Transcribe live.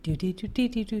I'm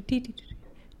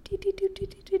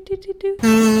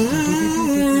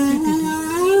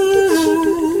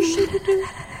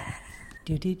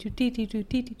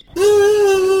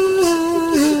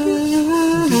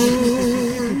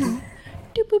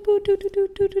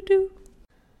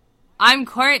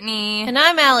Courtney. And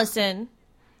I'm Alison.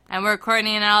 And we're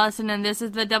Courtney and Alison, and this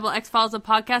is the Double X-Files, a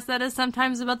podcast that is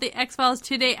sometimes about the X-Files.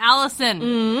 Today, Alison.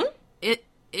 Mm-hmm.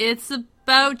 It's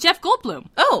about Jeff Goldblum.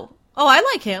 Oh, I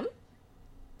like him.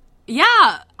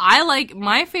 Yeah,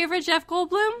 my favorite Jeff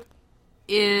Goldblum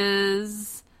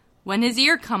is when his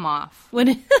ear come off.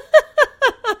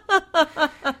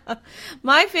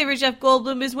 My favorite Jeff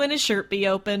Goldblum is when his shirt be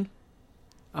open.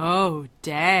 Oh,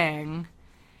 dang.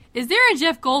 Is there a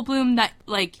Jeff Goldblum that,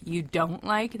 you don't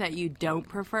like, that you don't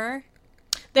prefer?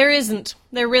 There isn't.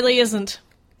 There really isn't.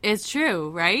 It's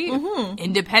true, right? Mm-hmm.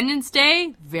 Independence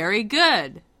Day, very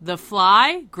good. The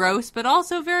Fly, gross, but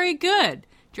also very good.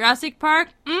 Jurassic Park,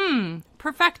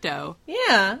 perfecto.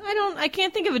 Yeah, I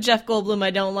can't think of a Jeff Goldblum I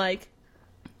don't like.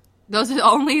 Those are the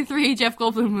only 3 Jeff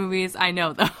Goldblum movies I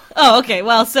know, though. Oh, okay,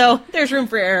 well, so there's room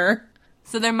for error.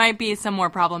 So there might be some more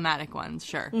problematic ones,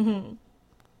 sure. Mm-hmm.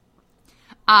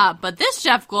 But this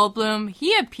Jeff Goldblum,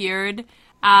 he appeared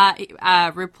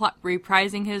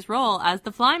reprising his role as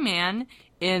the Flyman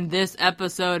in this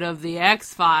episode of The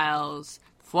X-Files,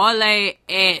 Folie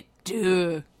A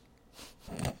Deux.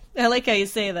 I like how you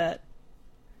say that.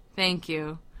 Thank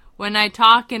you. When I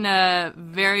talk in a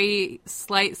very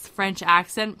slight French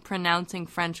accent, pronouncing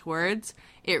French words,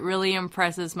 it really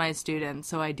impresses my students,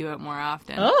 so I do it more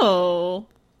often. Oh.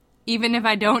 Even if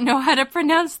I don't know how to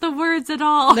pronounce the words at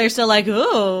all. They're still like,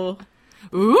 ooh.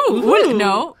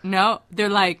 Ooh. No. They're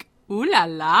like, ooh la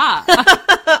la.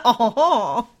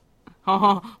 Oh.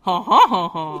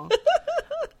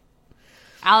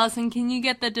 Alison, can you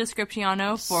get the description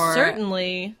for...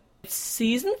 Certainly. It's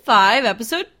Season 5,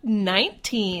 Episode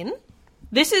 19.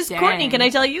 This is, Courtney, can I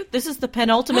tell you? This is the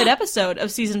penultimate episode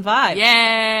of Season 5.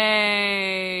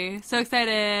 Yay! So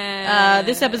excited.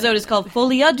 This episode is called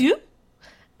Folie A Deux.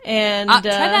 And try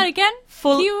that again.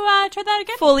 Can you try that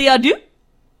again? Folie A Deux.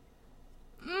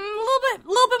 A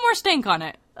little bit more stank on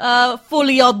it.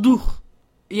 Folie A Deux.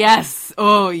 Yes.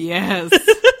 Oh, yes.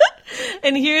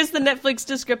 And here's the Netflix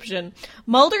description.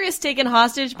 Mulder is taken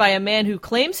hostage by a man who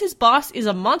claims his boss is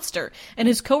a monster, and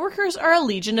his coworkers are a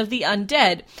legion of the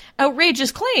undead.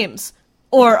 Outrageous claims.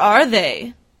 Or are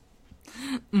they?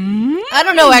 I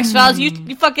don't know, X-Files.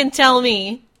 You fucking tell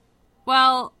me.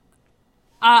 Well...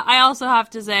 I also have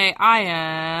to say I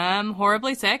am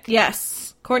horribly sick.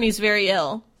 Yes, Courtney's very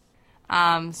ill.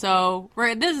 So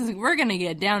we're gonna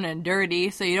get down and dirty,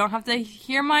 so you don't have to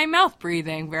hear my mouth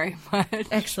breathing very much.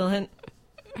 Excellent.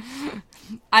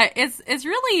 It's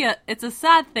really a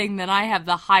sad thing that I have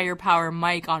the higher power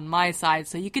mic on my side,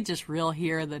 so you could just real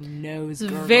hear the nose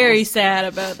gurgles. Very sad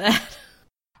about that.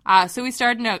 So we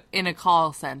started in a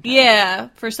call center. Yeah,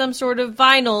 for some sort of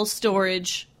vinyl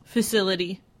storage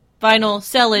facility. Vinyl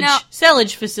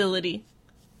sellage facility.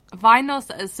 Vinyl,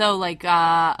 so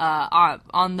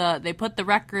they put the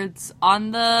records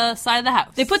on the side of the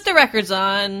house. They put the records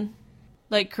on,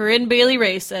 like Corinne Bailey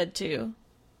Ray said too.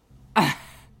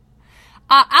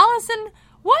 Allison,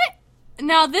 what?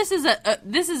 Now this is a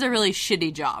really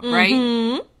shitty job, right?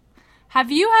 Mm-hmm. Have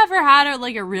you ever had a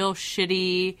real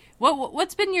shitty?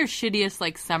 What's been your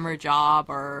shittiest summer job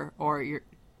or your?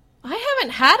 I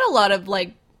haven't had a lot of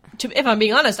if I'm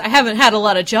being honest, I haven't had a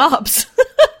lot of jobs.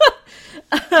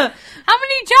 How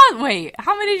many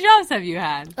jobs have you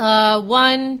had?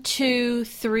 1, 2,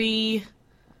 3,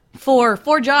 4.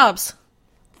 4 jobs.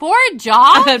 4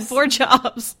 jobs? I've had 4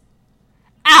 jobs.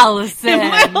 Allison.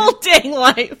 In my whole dang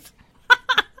life.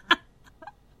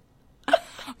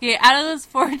 Okay, out of those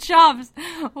 4 jobs,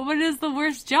 what is the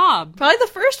worst job? Probably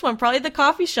the first one. Probably the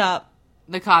coffee shop.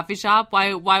 The coffee shop?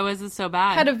 Why was it so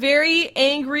bad? Had a very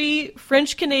angry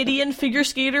French-Canadian figure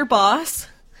skater boss.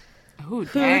 Ooh,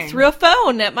 dang. Who threw a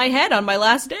phone at my head on my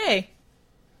last day.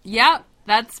 Yep,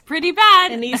 that's pretty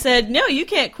bad. And he said, "No, you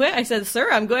can't quit." I said,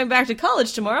 "Sir, I'm going back to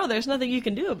college tomorrow. There's nothing you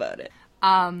can do about it."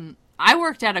 I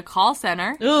worked at a call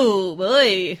center. Ooh,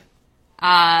 boy.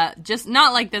 Just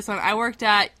not like this one. I worked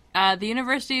at the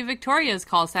University of Victoria's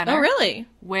call center. Oh, really?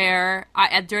 Where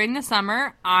during the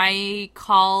summer, I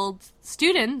called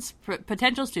students,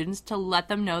 potential students, to let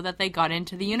them know that they got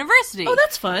into the university. Oh,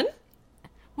 that's fun.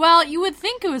 Well, you would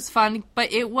think it was fun,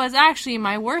 but it was actually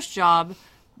my worst job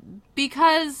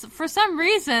because for some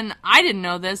reason, I didn't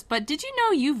know this, but did you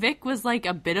know UVic was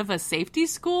a bit of a safety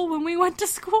school when we went to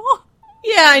school?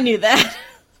 Yeah, I knew that.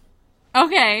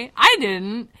 Okay, I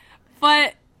didn't,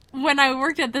 but when I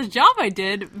worked at this job I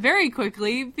did very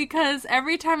quickly, because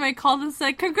every time I called and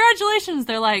said, congratulations,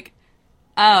 they're like,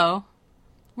 oh,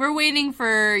 we're waiting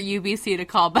for UBC to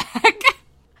call back.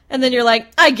 And then you're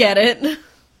like, I get it.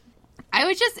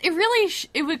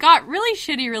 It got really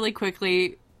shitty really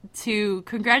quickly to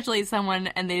congratulate someone,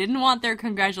 and they didn't want their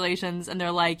congratulations, and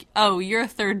they're like, oh, you're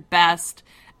third best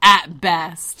at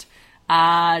best.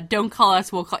 Don't call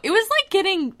us, we'll call. It was like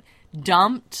getting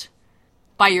dumped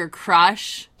by your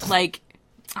crush, like,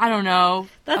 I don't know,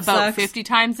 that about sucks. 50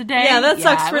 times a day. Yeah, that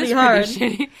sucks pretty hard.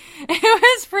 It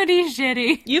was pretty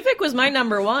shitty. UVic was my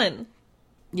number one.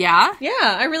 Yeah? Yeah,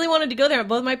 I really wanted to go there.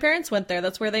 Both my parents went there.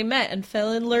 That's where they met and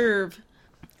fell in love.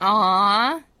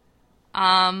 Aww.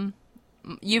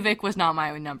 UVic was not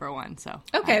my number one, so.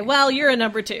 Okay, well, you're a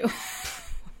number two.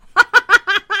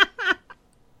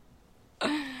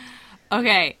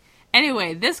 Okay,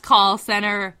 anyway, this call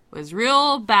center was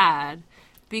real bad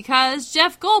because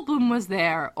Jeff Goldblum was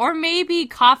there. Or maybe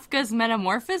Kafka's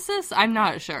Metamorphosis? I'm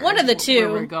not sure. One of the two.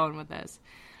 Where we're going with this.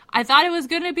 I thought it was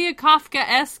going to be a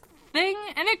Kafka-esque thing,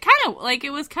 and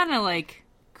it was kind of like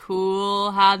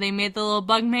cool how they made the little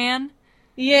bug man.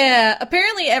 Yeah,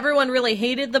 apparently everyone really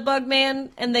hated the bug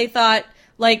man, and they thought,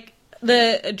 like,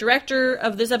 the director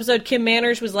of this episode, Kim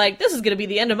Manners, was like, this is going to be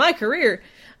the end of my career.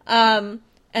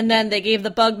 And then they gave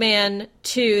the bug man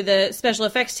to the special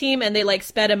effects team, and they, like,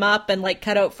 sped him up and, like,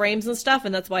 cut out frames and stuff,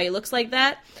 and that's why he looks like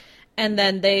that. And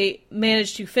then they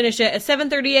managed to finish it at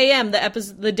 7:30 a.m.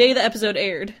 the day the episode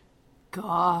aired.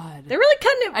 God. They're really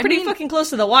cutting it pretty fucking close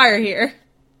to the wire here.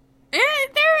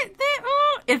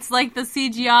 It's like the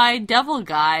CGI devil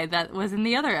guy that was in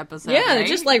the other episode, Yeah, right? they're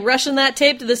just, like, rushing that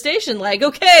tape to the station, like,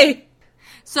 okay.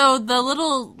 So the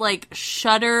little, like,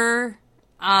 shutter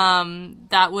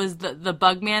that was the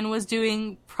Bugman was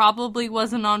doing probably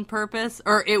wasn't on purpose,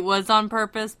 or it was on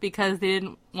purpose because they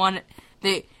didn't want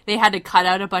it. They had to cut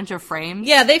out a bunch of frames.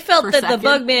 Yeah, they felt that second. the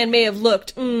Bugman may have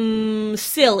looked,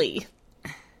 silly.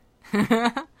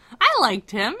 I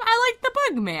liked him. I liked the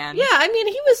Bugman. Yeah, I mean,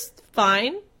 he was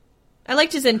fine. I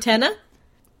liked his antenna.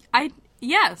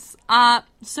 Yes.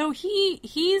 So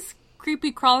he's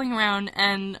creepy crawling around,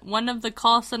 and one of the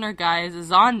call center guys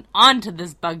is onto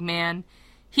this Bugman.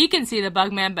 He can see the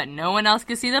Bugman, but no one else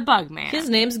can see the Bugman. His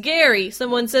name's Gary.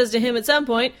 Someone says to him at some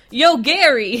point, "Yo,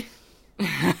 Gary!"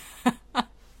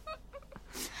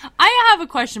 I have a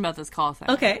question about this call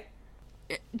center. Okay.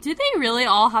 Did they really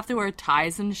all have to wear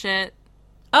ties and shit?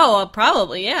 Oh,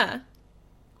 probably, yeah.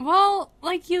 Well,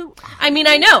 like you... I mean,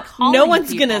 I know. No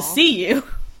one's people. gonna see you.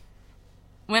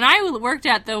 When I worked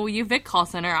at the UVic call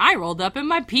center, I rolled up in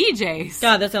my PJs.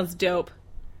 God, that sounds dope.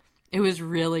 It was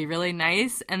really, really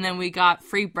nice. And then we got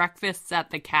free breakfasts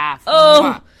at the caf. Oh,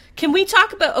 Mwah. Can we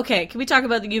talk about the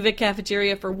UVic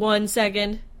cafeteria for 1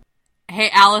 second? Hey,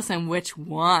 Allison, which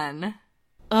one?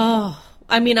 Oh,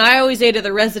 I mean, I always ate at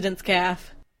the residence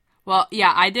caf. Well,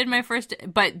 yeah, I did my first,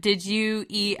 but did you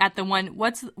eat at the one,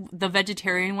 what's the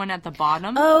vegetarian one at the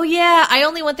bottom? Oh, yeah, I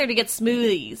only went there to get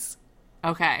smoothies.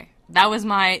 Okay. That was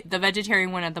the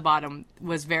vegetarian one at the bottom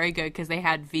was very good because they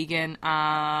had vegan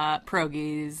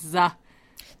pierogies.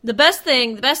 The best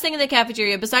thing in the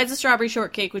cafeteria, besides the strawberry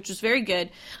shortcake, which was very good,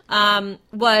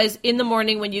 was in the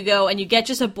morning when you go and you get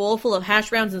just a bowl full of hash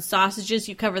browns and sausages,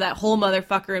 you cover that whole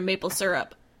motherfucker in maple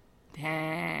syrup.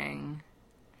 Dang.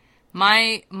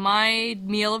 My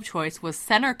meal of choice was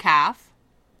Center Calf,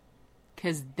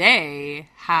 because they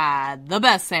had the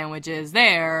best sandwiches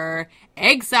there.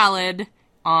 Egg salad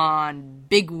on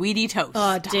big weedy toast.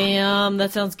 Oh, damn,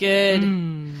 that sounds good.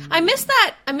 I miss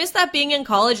that being in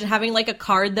college and having, like, a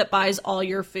card that buys all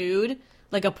your food.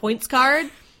 Like a points card.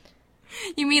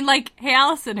 You mean like, hey,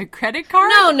 Allison, a credit card?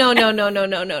 No.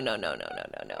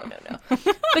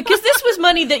 Because this was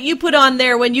money that you put on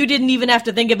there when you didn't even have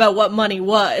to think about what money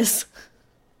was.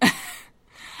 I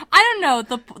don't know.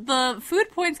 The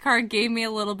food points card gave me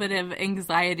a little bit of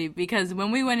anxiety because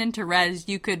when we went into res,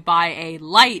 you could buy a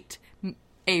light,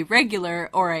 a regular,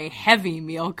 or a heavy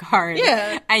meal card.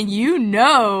 Yeah. And you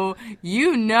know,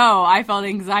 I felt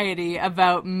anxiety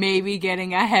about maybe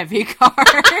getting a heavy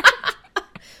card.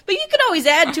 But you could always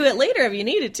add to it later if you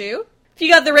needed to. If you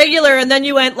got the regular and then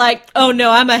you went like, oh no,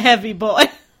 I'm a heavy boy.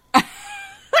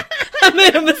 I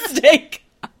made a mistake.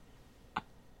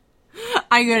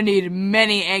 I'm gonna need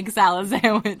many egg salad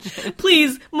sandwiches.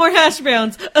 Please, more hash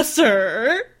browns,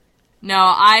 sir. No,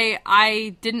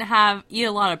 I didn't eat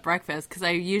a lot of breakfast because I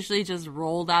usually just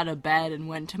rolled out of bed and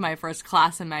went to my first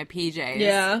class in my PJs.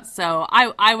 Yeah. So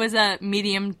I was a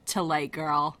medium to light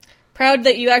girl. Proud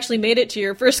that you actually made it to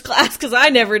your first class because I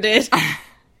never did.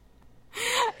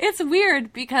 It's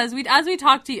weird because as we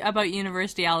talked to you about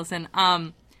university, Allison,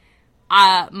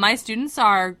 my students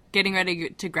are getting ready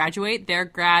to graduate. Their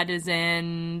grad is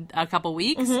in a couple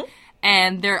weeks. Mm-hmm.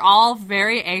 And they're all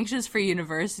very anxious for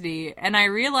university. And I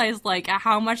realized, like,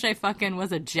 how much I fucking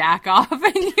was a jack-off in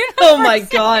university. Oh my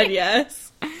god,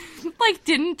 yes. Like,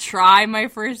 didn't try my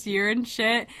first year and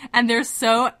shit. And they're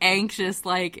so anxious,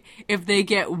 like, if they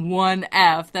get one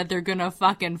F, that they're gonna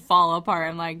fucking fall apart.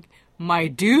 I'm like, my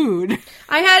dude.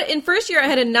 In first year, I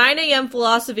had a 9 a.m.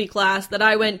 philosophy class that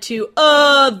I went to,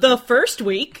 the first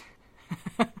week.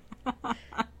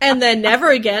 And then never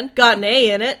again. Got an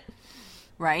A in it.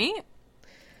 Right?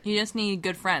 You just need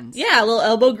good friends. Yeah, a little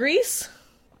elbow grease.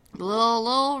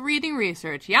 Little reading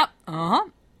research. Yep. Uh-huh.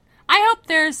 I hope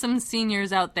there's some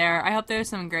seniors out there. I hope there's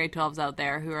some grade 12s out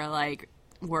there who are, like,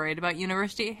 worried about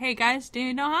university. Hey, guys,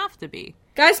 you don't have to be.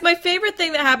 Guys, my favorite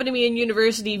thing that happened to me in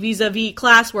university vis-a-vis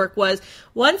classwork was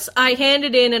once I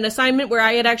handed in an assignment where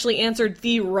I had actually answered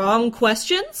the wrong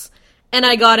questions, and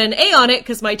I got an A on it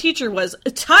because my teacher was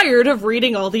tired of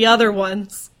reading all the other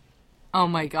ones. Oh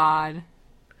my god.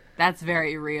 That's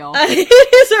very real. It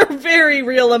is a very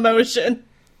real emotion.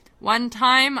 One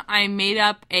time I made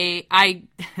up I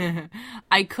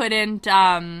couldn't,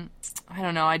 I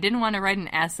don't know, I didn't want to write an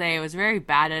essay. I was very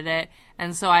bad at it.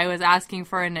 And so I was asking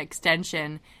for an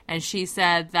extension. And she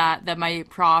said that my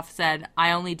prof said,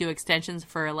 I only do extensions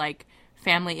for, like,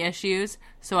 family issues.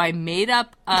 So I made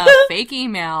up a fake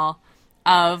email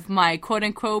of my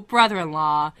quote-unquote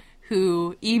brother-in-law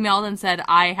who emailed and said,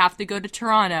 I have to go to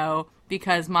Toronto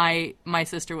because my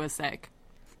sister was sick.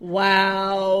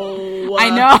 Wow. I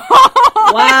know.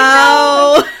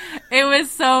 Wow. It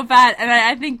was so bad. And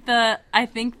I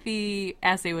think the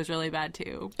essay was really bad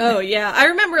too. Oh yeah. I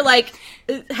remember like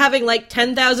having like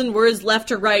 10,000 words left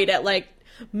to write at like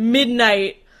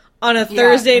midnight on a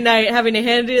Thursday night, having to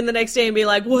hand it in the next day and be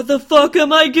like, what the fuck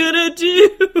am I gonna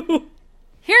do?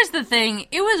 Here's the thing,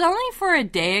 it was only for a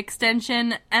day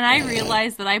extension, and I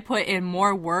realized that I put in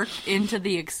more work into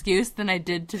the excuse than I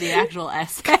did to the actual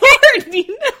essay. Courtney,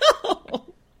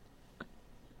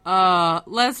 no!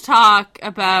 Let's talk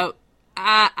about,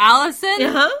 Alison?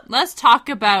 Uh-huh. Let's talk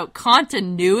about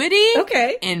continuity.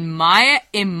 Okay. In my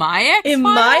X-Files? In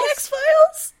my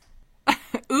X-Files?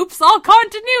 Oops, all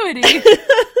continuity.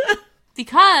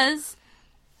 Because...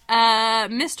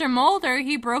 Mr. Mulder,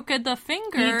 he broke the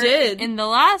finger. He did. In the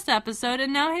last episode,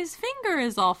 and now his finger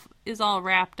is all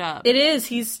wrapped up. It is.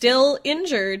 He's still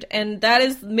injured, and that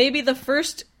is maybe the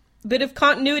first bit of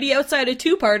continuity outside a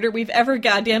two-parter we've ever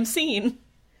goddamn seen.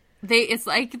 It's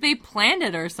like they planned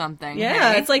it or something.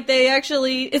 Yeah, hey? It's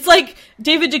like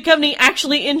David Duchovny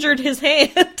actually injured his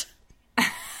hand.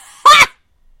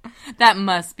 That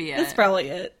must be it. That's probably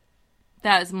it.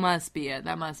 That must be it.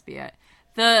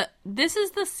 This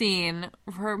is the scene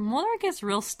where Mulder gets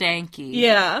real stanky.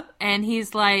 Yeah. And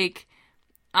he's like,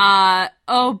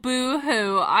 oh,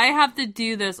 boo-hoo, I have to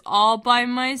do this all by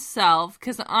myself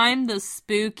because I'm the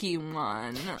spooky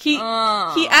one. He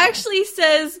actually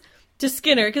says to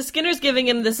Skinner, because Skinner's giving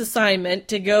him this assignment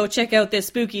to go check out this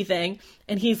spooky thing,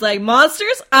 and he's like,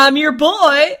 monsters, I'm your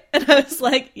boy. And I was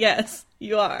like, yes,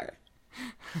 you are.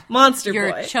 Monster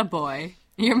You're boy. You're cha-boy.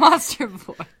 You're monster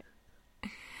boy.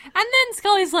 And then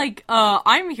Scully's like,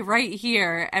 I'm right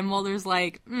here. And Mulder's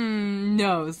like,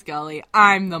 no, Scully,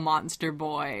 I'm the monster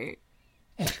boy.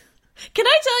 Can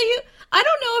I tell you, I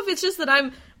don't know if it's just that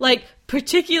I'm, like,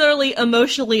 particularly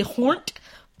emotionally horned,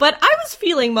 but I was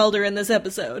feeling Mulder in this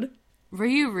episode. Were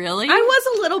you really? I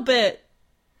was a little bit.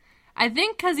 I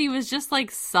think because he was just,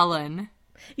 like, sullen.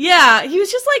 Yeah, he was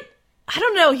just like, I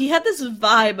don't know, he had this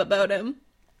vibe about him.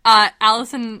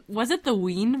 Alison, was it the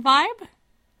Ween vibe?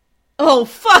 Oh,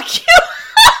 fuck you!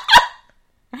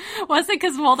 Was it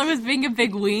because Mulder was being a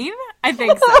big ween? I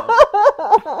think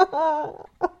so.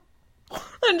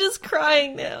 I'm just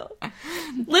crying now.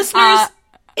 Listeners,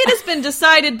 it has been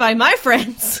decided by my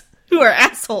friends, who are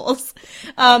assholes,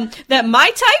 that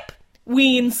my type,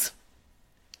 weens.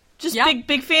 Just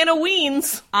big fan of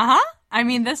weens. Uh-huh. I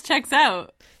mean, this checks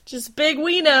out. Just big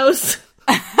weenos.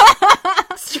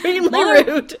 Extremely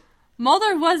rude.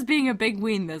 Mulder was being a big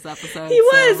ween this episode. He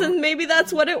was, and maybe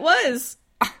that's what it was.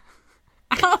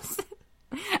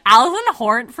 Alison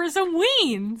horned for some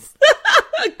weens.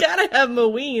 Gotta have my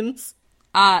weens.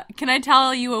 Can I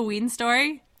tell you a ween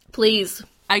story? Please.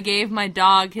 I gave my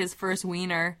dog his first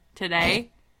wiener today.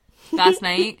 Last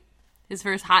night. His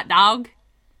first hot dog.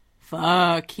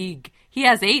 Fuck, he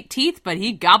has 8 teeth, but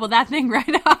he gobbled that thing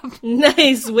right up.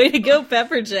 Nice. Way to go,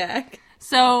 Pepperjack.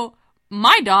 So...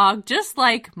 my dog, just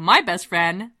like my best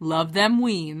friend, loved them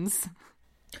weens.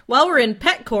 While we're in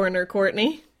pet corner,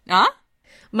 Courtney. Huh?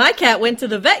 My cat went to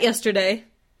the vet yesterday.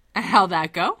 How'd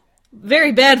that go?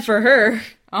 Very bad for her.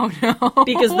 Oh, no.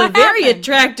 Because the What very happened?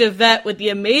 attractive vet with the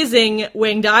amazing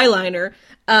winged eyeliner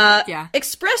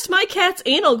expressed my cat's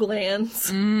anal glands.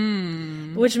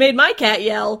 Which made my cat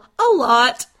yell a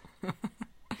lot.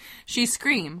 She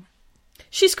scream.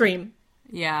 She screamed.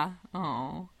 Yeah.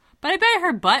 Oh. But I bet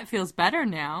her butt feels better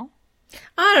now.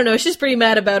 I don't know, she's pretty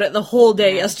mad about it the whole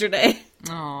day yesterday.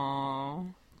 Oh.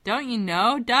 Don't you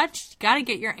know, Dutch? You gotta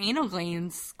get your anal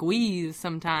glands squeezed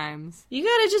sometimes. You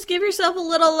gotta just give yourself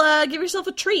give yourself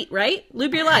a treat, right?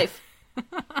 Lube your life.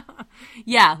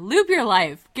 Yeah, lube your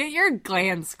life. Get your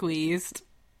glands squeezed.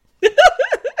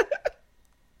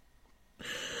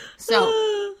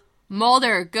 So,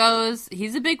 Mulder goes,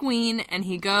 he's a big ween, and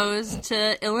he goes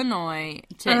to Illinois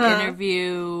to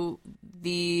interview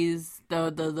the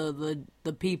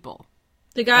people.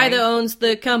 The guy Right. that owns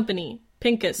the company,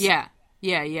 Pincus. Yeah.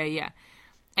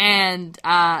 And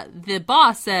the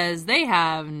boss says they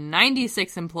have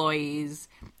 96 employees.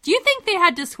 Do you think they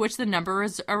had to switch the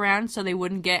numbers around so they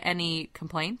wouldn't get any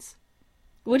complaints?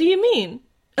 What do you mean?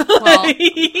 Well,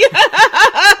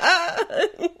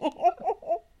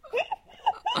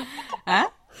 huh?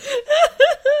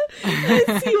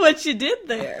 I see what you did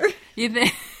there. You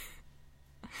think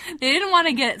they didn't want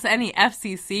to get any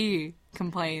FCC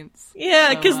complaints?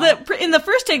 Yeah, because in the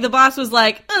first take, the boss was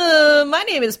like, my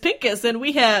name is Pincus, and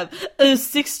we have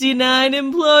 69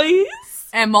 employees.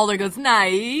 And Mulder goes,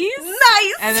 nice.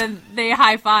 Nice! And then they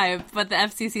high five, but the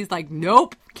FCC's like,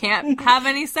 nope, can't have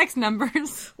any sex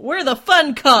numbers. We're the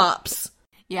fun cops.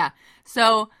 Yeah.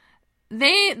 So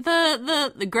Greg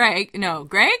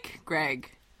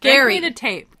Gary made a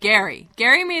tape. Gary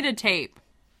made a tape.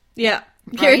 Yeah,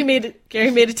 Right. Gary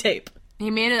made a tape. He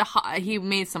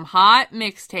made some hot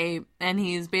mixtape, and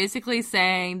he's basically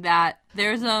saying that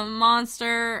there's a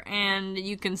monster and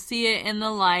you can see it in the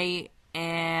light,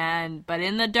 but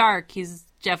in the dark he's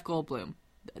Jeff Goldblum,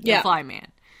 the Fly Man.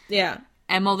 Yeah.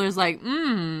 And Mulder's like,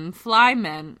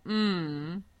 Flyman,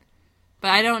 but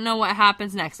I don't know what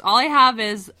happens next. All I have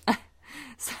is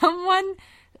someone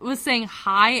was saying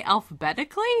hi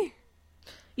alphabetically.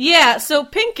 Yeah, so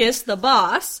Pincus, the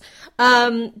boss,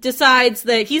 decides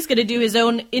that he's going to do his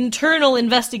own internal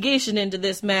investigation into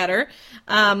this matter,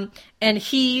 and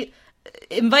he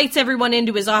invites everyone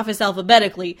into his office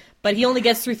alphabetically, but he only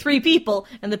gets through 3 people,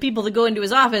 and the people that go into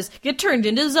his office get turned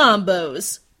into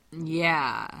zombos.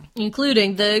 Yeah.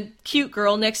 Including the cute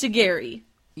girl next to Gary.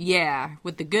 Yeah,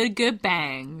 with the good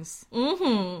bangs.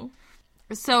 Mm-hmm.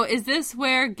 So is this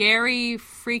where Gary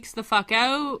freaks the fuck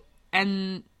out,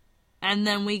 and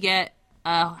then we get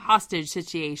a hostage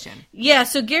situation? Yeah,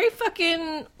 so Gary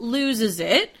fucking loses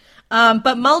it,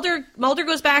 but Mulder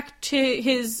goes back to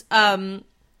his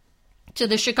to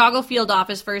the Chicago field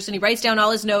office first, and he writes down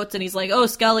all his notes, and he's like, "Oh,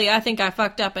 Scully, I think I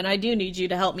fucked up, and I do need you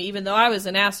to help me, even though I was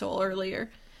an asshole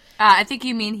earlier." I think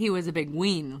you mean he was a big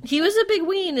ween. He was a big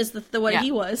ween, is the what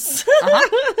he was.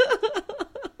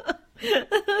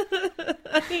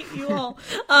 I hate you all.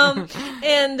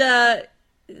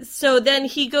 So then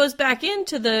he goes back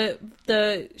into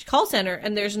the call center,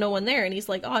 and there's no one there, and he's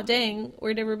like, "Oh, dang,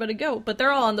 where'd everybody go?" But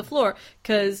they're all on the floor,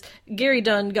 because Gary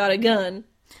Dunn got a gun.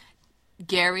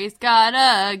 Gary's got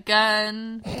a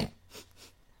gun.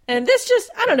 And this just,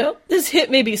 I don't know, this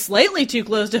hit maybe slightly too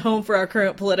close to home for our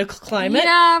current political climate.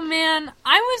 Yeah, man,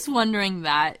 I was wondering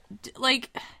that.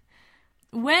 Like,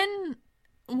 when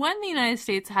the United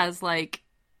States has, like,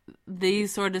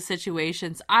 these sort of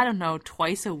situations, I don't know,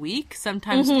 twice a week,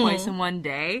 sometimes twice in one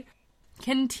day,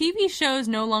 can TV shows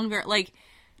no longer, like,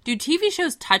 do TV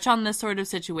shows touch on this sort of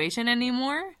situation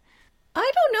anymore?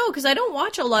 I don't know, because I don't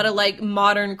watch a lot of, like,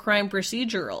 modern crime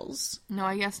procedurals. No,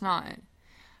 I guess not.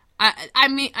 I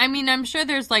mean, I'm sure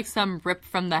there's, like, some rip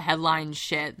from the headline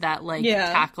shit that, like,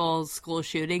 tackles school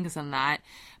shootings and that,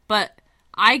 but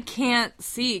I can't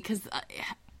see, because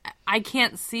I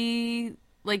can't see,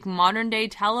 like, modern-day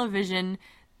television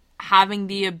having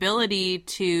the ability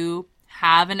to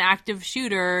have an active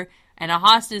shooter and a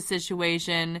hostage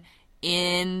situation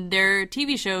in their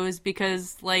TV shows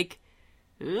because, like,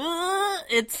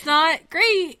 it's not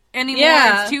great anymore.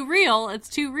 Yeah. It's too real. It's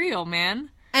too real, man.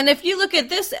 And if you look at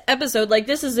this episode, like,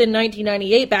 this is in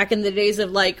 1998, back in the days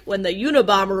of, like, when the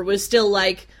Unabomber was still,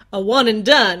 like, a one and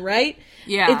done, right?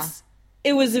 Yeah.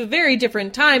 It was a very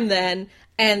different time then,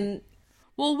 and...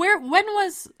 Well, when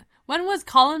was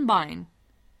Columbine?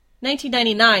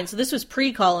 1999, so this was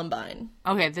pre-Columbine.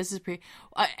 Okay, this is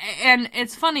and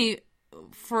it's funny,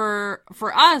 for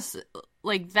us,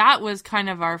 like, that was kind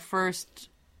of our first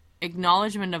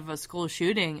acknowledgement of a school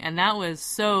shooting, and that was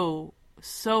so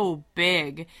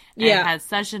big and had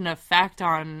such an effect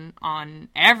on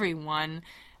everyone,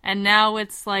 and now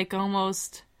it's like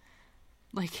almost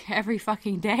like, every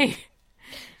fucking day.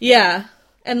 Yeah.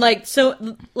 And, like,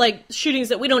 so, like, shootings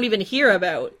that we don't even hear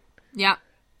about. Yeah.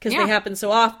 Because they happen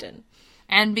so often.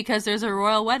 And because there's a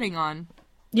royal wedding on.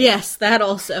 Yes, that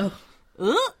also.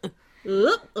 Ugh.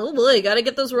 Oh boy, gotta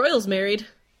get those royals married.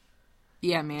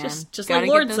 Yeah, man. Just like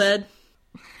Lord said.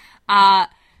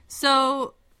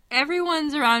 So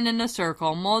everyone's around in a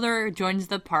circle. Mulder joins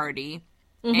the party.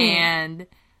 Mm-hmm.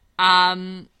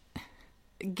 And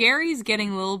Gary's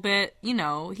getting a little bit,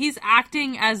 he's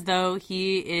acting as though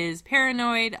he is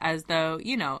paranoid, as though,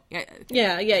 he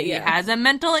has a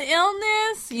mental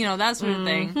illness, that sort of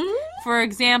thing. For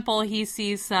example, he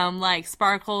sees some, like,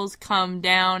 sparkles come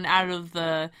down out of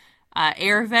the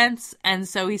air vents, and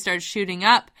so he starts shooting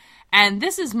up. And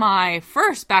this is my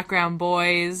first background,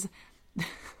 boys.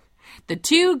 The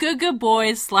two good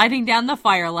boys sliding down the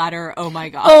fire ladder. Oh my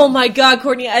god. Oh my god,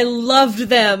 Courtney, I loved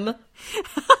them.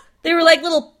 They were like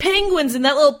little penguins in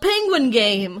that little penguin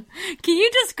game. Can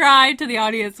you describe to the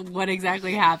audience what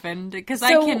exactly happened? Because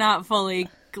I cannot fully,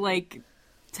 like,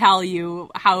 tell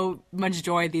you how much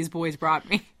joy these boys brought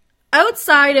me.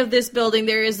 Outside of this building,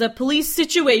 there is a police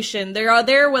situation. They are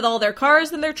there with all their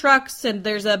cars and their trucks, and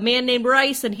there's a man named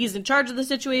Rice, and he's in charge of the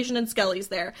situation, and Scully's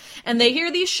there. And they hear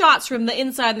these shots from the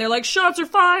inside, and they're like, shots are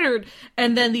fired!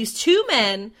 And then these two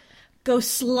men go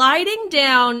sliding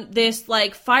down this,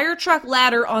 like, fire truck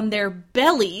ladder on their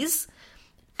bellies,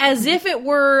 as if it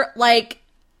were, like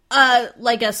a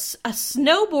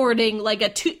snowboarding, like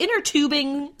inner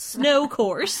tubing snow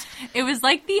course. It was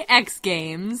like the X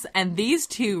Games, and these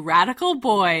two radical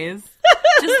boys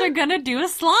just are gonna do a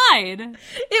slide.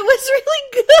 It was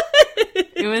really good.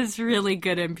 It was really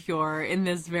good and pure in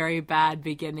this very bad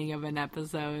beginning of an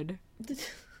episode.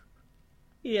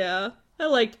 Yeah, I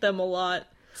liked them a lot.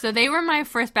 So they were my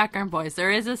first background boys.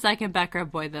 There is a second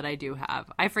background boy that I do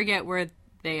have. I forget where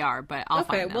they are, but I'll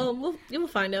find them. Okay, well, you'll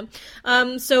find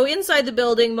them. So inside the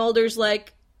building, Mulder's,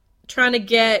 like, trying to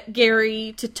get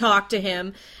Gary to talk to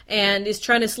him, and is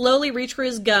trying to slowly reach for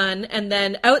his gun, and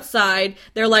then outside,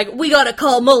 they're like, we gotta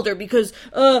call Mulder, because,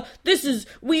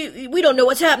 we don't know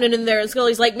what's happening in there, and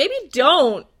Scully's like, maybe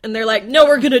don't, and they're like, no,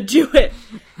 we're gonna do it,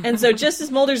 and so just as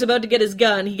Mulder's about to get his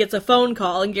gun, he gets a phone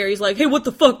call, and Gary's like, hey, what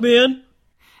the fuck, man?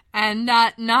 And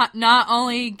not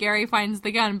only Gary finds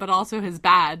the gun, but also his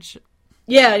badge.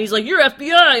 Yeah, and he's like, you're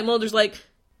FBI! And Mulder's like,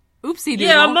 oopsie doodle.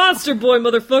 Yeah, monster boy,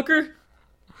 motherfucker!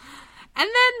 And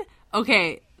then,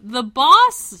 okay, the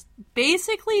boss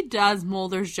basically does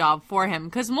Mulder's job for him,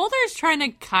 because Mulder's trying to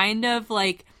kind of,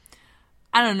 like,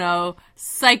 I don't know,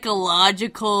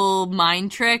 psychological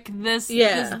mind trick this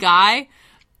guy.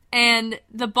 And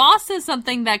the boss says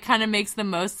something that kind of makes the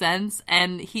most sense,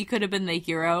 and he could have been the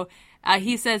hero.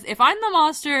 He says, if I'm the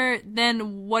monster,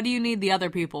 then what do you need the other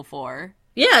people for?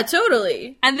 Yeah,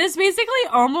 totally. And this basically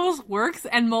almost works,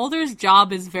 and Mulder's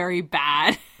job is very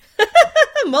bad.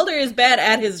 Mulder is bad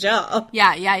at his job.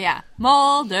 Yeah.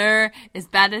 Mulder is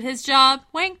bad at his job.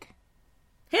 Wink.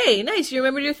 Hey, nice. You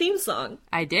remembered your theme song.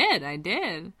 I did.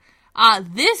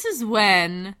 This is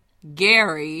when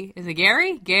Gary... Is it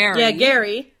Gary? Gary. Yeah,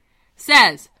 Gary.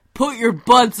 Says, put your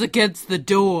butts against the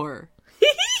door.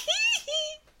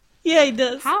 Yeah, he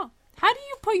does. How do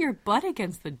you put your butt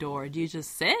against the door? Do you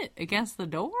just sit against the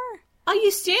door? Oh,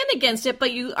 you stand against it,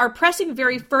 but you are pressing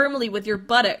very firmly with your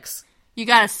buttocks. You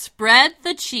gotta spread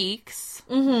the cheeks.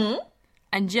 Mm-hmm.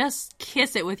 And just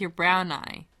kiss it with your brown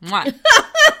eye. Mwah.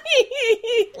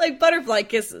 Like butterfly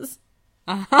kisses.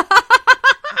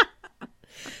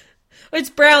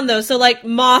 It's brown, though, so like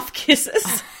moth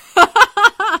kisses.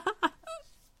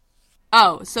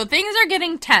 Oh, so things are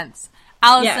getting tense.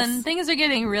 Alison, yes. Things are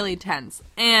getting really tense.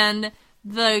 And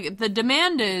the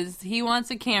demand is he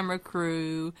wants a camera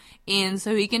crew in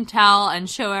so he can tell and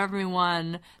show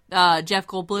everyone Jeff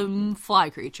Goldblum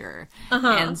fly creature. Uh-huh.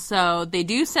 And so they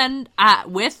do send,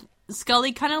 with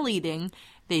Scully kind of leading,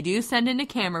 they do send in a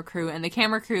camera crew, and the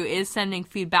camera crew is sending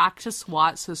feedback to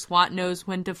SWAT, so SWAT knows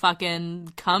when to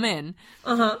fucking come in.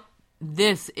 Uh-huh.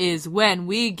 This is when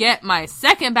we get my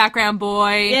second background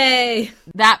boy. Yay.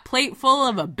 That plate full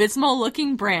of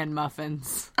abysmal-looking bran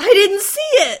muffins. I didn't see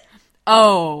it.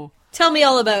 Oh. Tell me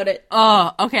all about it.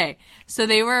 Oh, okay. So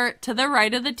they were to the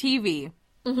right of the TV.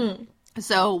 Mm-hmm.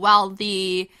 So while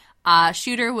the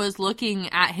shooter was looking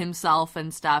at himself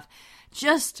and stuff,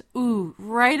 just,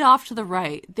 right off to the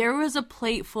right, there was a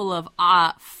plate full of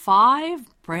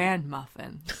 5 bran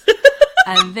muffins.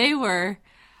 And they were...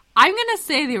 I'm going to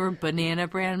say they were banana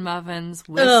bran muffins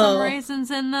with some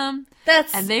raisins in them.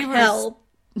 That's hell.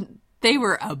 They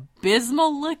were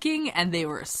abysmal looking, and they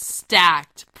were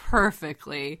stacked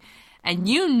perfectly. And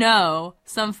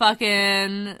some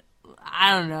fucking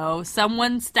I don't know,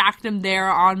 someone stacked them there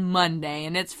on Monday,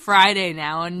 and it's Friday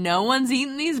now, and no one's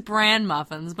eating these bran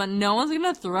muffins, but no one's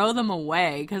going to throw them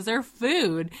away, because they're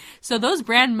food. So those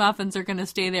bran muffins are going to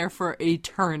stay there for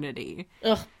eternity.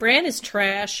 Ugh, bran is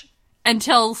trash.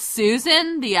 Until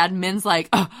Susan, the admin's like,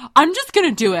 oh, I'm just going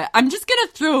to do it. I'm just going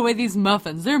to throw away these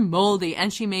muffins. They're moldy.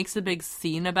 And she makes a big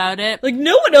scene about it. Like,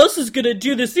 no one else is going to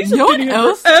do this. These have been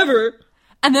here forever.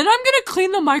 And then I'm going to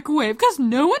clean the microwave because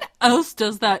no one else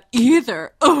does that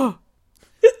either. Ugh.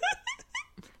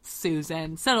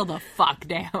 Susan, settle the fuck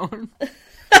down.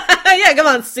 Yeah, come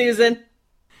on, Susan.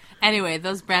 Anyway,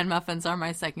 those bran muffins are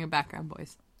my second background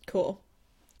voice. Cool.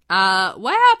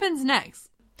 What happens next?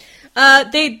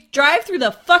 They drive through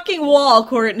the fucking wall,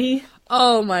 Courtney.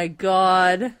 Oh my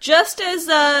god. Just as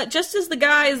the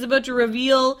guy is about to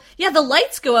reveal, the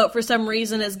lights go out for some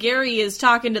reason as Gary is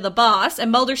talking to the boss,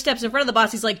 and Mulder steps in front of the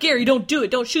boss. He's like, Gary, don't do it.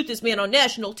 Don't shoot this man on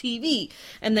national TV.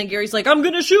 And then Gary's like, I'm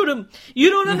gonna shoot him. You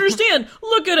don't understand.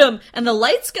 Look at him. And the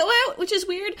lights go out, which is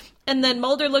weird. And then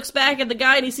Mulder looks back at the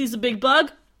guy and he sees a big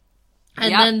bug.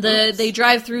 And then they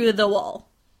drive through the wall.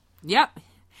 Yep.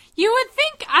 You would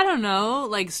think, I don't know,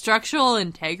 like structural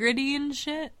integrity and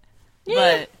shit. Yeah.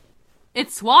 But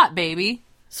it's SWAT, baby.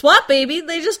 SWAT, baby.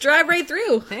 They just drive right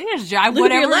through. They just drive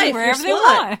whatever, wherever they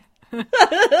want.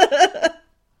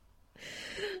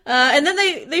 And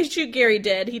then they shoot Gary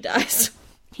dead. He dies.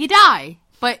 He die.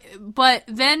 But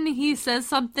then he says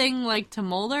something like to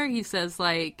Mulder. He says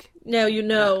like, now you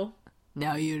know.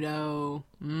 Now you know.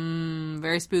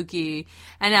 Very spooky.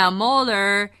 And now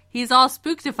Mulder, he's all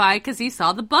spooktified because he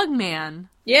saw the bug man.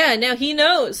 Yeah, now he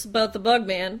knows about the bug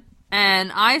man.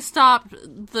 And I stopped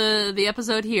the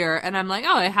episode here, and I'm like,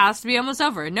 oh, it has to be almost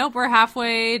over. Nope, we're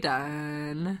halfway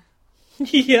done.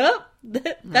 Yep.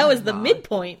 That was the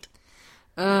midpoint.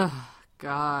 Ugh,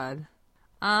 God.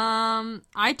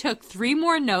 I took 3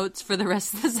 more notes for the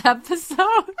rest of this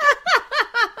episode.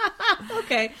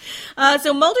 Okay.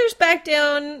 So Mulder's back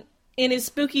down in his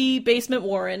spooky basement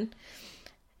warren,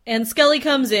 and Scully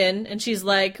comes in, and she's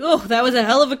like, oh, that was a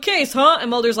hell of a case, huh? And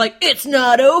Mulder's like, it's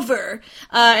not over.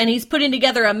 And he's putting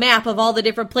together a map of all the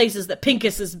different places that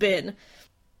Pincus has been.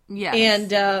 Yes.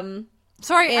 And,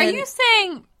 sorry, are you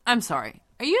saying, I'm sorry,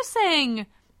 are you saying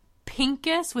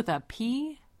Pincus with a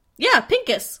P? Yeah,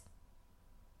 Pincus.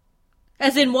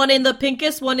 As in one in the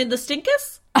Pincus, one in the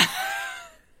Stinkus?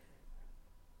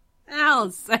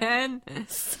 Allison.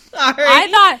 Sorry.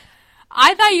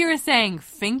 I thought you were saying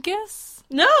Finkus?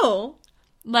 No.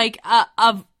 Like,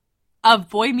 of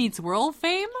Boy Meets World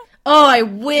fame? Oh, I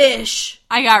wish.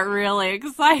 I got really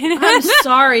excited. I'm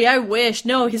sorry, I wish.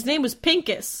 No, his name was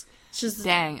Pincus. It's just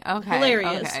dang, okay.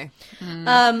 Hilarious. Okay.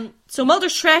 So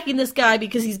Mulder's tracking this guy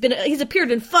because he's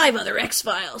appeared in 5 other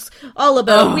X-Files. All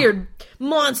about a weird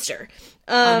monster.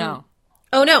 Oh no.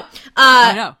 Oh no.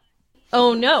 Oh no.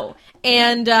 Oh no.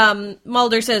 And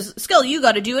Mulder says, Scully, you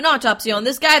gotta do an autopsy on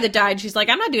this guy that died. She's like,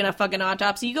 I'm not doing a fucking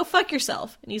autopsy. You go fuck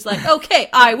yourself. And he's like, okay,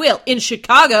 I will. In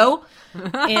Chicago.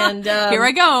 And here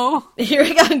I go. Here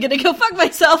I go. I'm gonna go fuck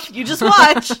myself. You just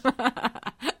watch.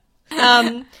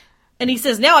 And he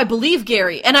says, now I believe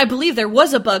Gary, and I believe there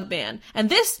was a bug man. And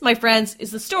this, my friends,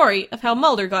 is the story of how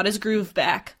Mulder got his groove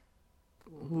back.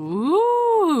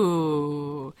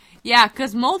 Ooh. Yeah,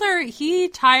 because Mulder, he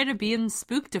tired of being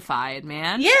spooktified,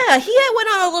 man. Yeah, he went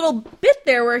on a little bit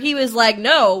there where he was like,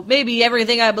 no, maybe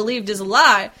everything I believed is a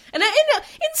lie. And in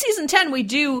season 10, we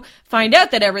do find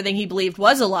out that everything he believed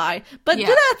was a lie. But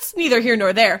that's neither here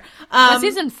nor there. But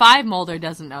season 5, Mulder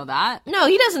doesn't know that. No,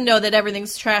 he doesn't know that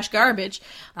everything's trash garbage.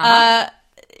 And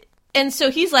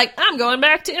so he's like, I'm going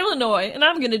back to Illinois, and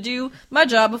I'm going to do my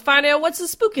job of finding out what's the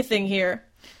spooky thing here.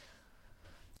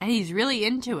 And he's really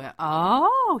into it.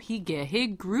 Oh, he get his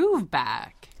groove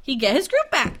back.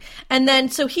 And then,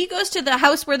 so he goes to the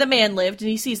house where the man lived, and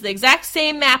he sees the exact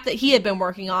same map that he had been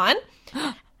working on.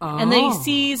 Oh. And then he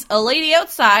sees a lady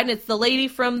outside, and it's the lady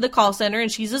from the call center,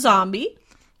 and she's a zombie.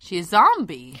 She's a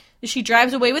zombie. She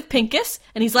drives away with Pincus,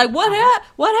 and he's like, what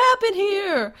happened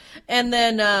here? And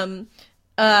then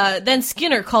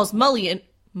Skinner calls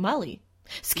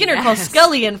Skinner calls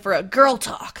Scully in for a girl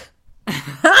talk.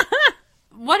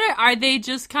 What are they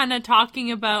just kind of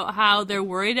talking about how they're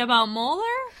worried about Mulder?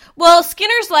 Well,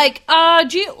 Skinner's like,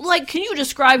 can you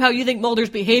describe how you think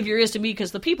Mulder's behavior is to me?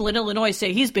 Because the people in Illinois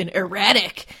say he's been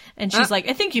erratic. And she's like,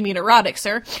 I think you mean erotic,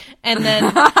 sir. And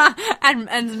then,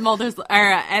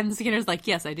 and Skinner's like,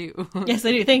 yes, I do. Yes,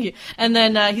 I do. Thank you. And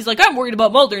then, he's like, I'm worried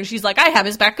about Mulder. And she's like, I have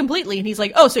his back completely. And he's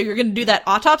like, oh, so you're going to do that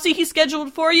autopsy he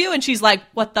scheduled for you? And she's like,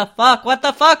 what the fuck?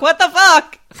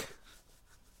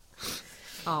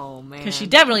 Oh, man. Because she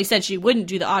definitely said she wouldn't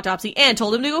do the autopsy and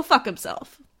told him to go fuck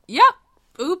himself. Yep.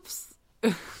 Oops.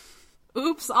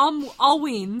 Oops, all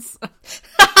weens.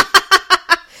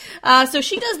 So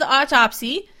she does the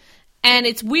autopsy, and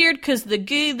it's weird because the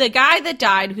guy that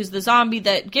died, who's the zombie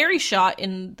that Gary shot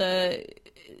in the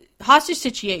hostage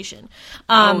situation.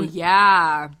 Oh,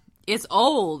 yeah. It's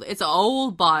old. It's an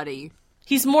old body.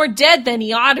 He's more dead than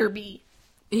he ought to be.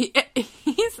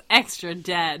 He's extra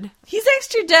dead. He's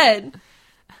extra dead.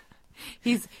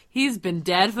 He's been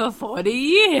dead for 40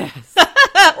 years.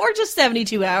 Or just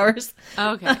 72 hours.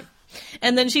 Okay.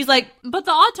 And then she's like... But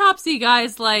the autopsy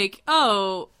guy's like,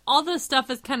 oh, all this stuff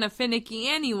is kind of finicky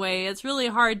anyway. It's really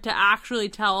hard to actually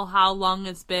tell how long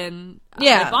it's been...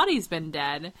 the body's been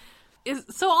dead.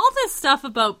 So all this stuff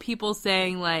about people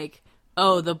saying, like,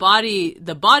 oh, the body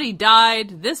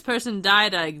died, this person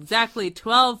died at exactly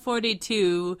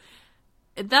 12:42,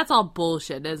 that's all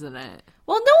bullshit, isn't it?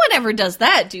 Well, no one ever does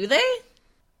that, do they?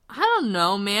 I don't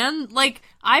know, man. Like,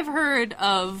 I've heard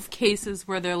of cases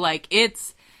where they're like,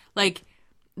 it's, like,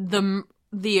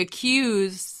 the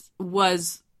accused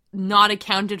was not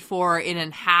accounted for in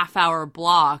a half-hour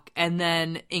block, and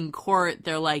then in court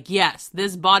they're like, yes,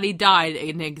 this body died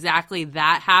in exactly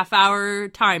that half-hour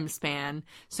time span,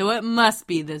 so it must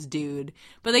be this dude.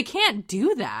 But they can't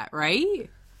do that, right?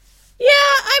 Yeah,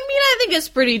 I think it's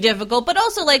pretty difficult, but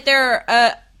also, like, there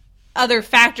are other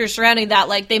factors surrounding that,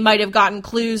 like, they might have gotten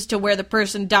clues to where the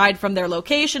person died from their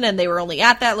location, and they were only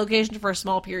at that location for a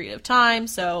small period of time,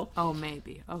 so... Oh,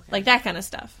 maybe. Okay. Like, that kind of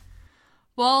stuff.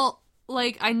 Well...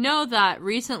 Like, I know that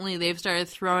recently they've started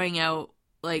throwing out,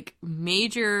 like,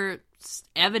 major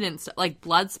evidence, like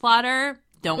blood splatter,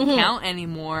 don't count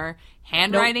anymore.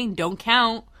 Handwriting, don't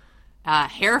count.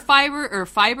 Hair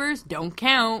fibers, don't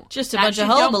count. Just a bunch of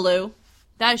hullabaloo.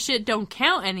 That shit don't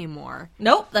count anymore.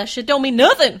 Nope, that shit don't mean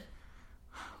nothing.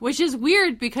 Which is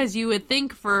weird, because you would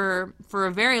think for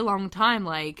a very long time,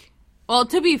 like... Well,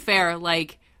 to be fair,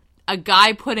 like, a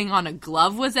guy putting on a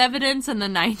glove was evidence in the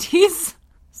 90s.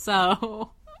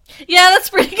 So... Yeah, that's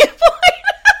a pretty good point.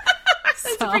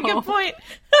 That's a pretty good point.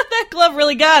 That glove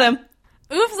really got him.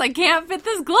 Oops, I can't fit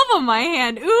this glove on my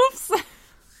hand. Oops.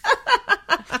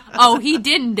 Oh, he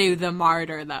didn't do the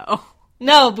martyr, though.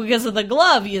 No, because of the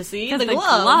glove, you see. The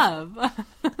glove.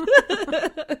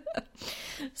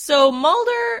 So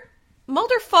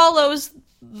Mulder follows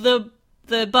the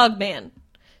bug man.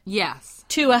 Yes.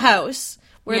 To a house.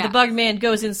 Where the bug man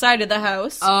goes inside of the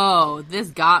house. Oh, this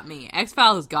got me.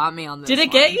 X-Files got me on this. Did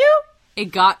it get you?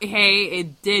 It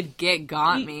did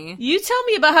got me. You tell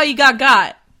me about how you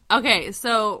got. Okay,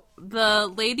 so the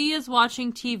lady is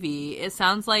watching TV. It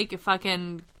sounds like a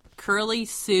fucking Curly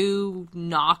Sue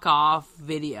knockoff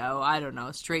video. I don't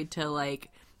know, straight to,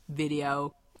 like,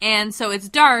 video. And so it's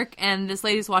dark, and this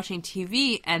lady's watching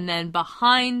TV, and then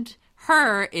behind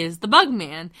her is the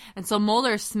Bugman. And so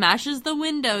Mulder smashes the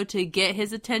window to get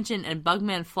his attention, and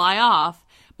Bugman fly off,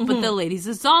 but the lady's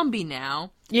a zombie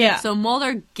now. Yeah. So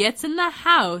Mulder gets in the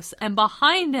house, and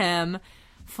behind him,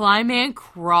 Flyman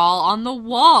crawl on the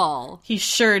wall. He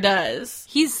sure does.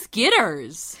 He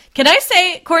skitters. Can I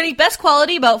say, Courtney, best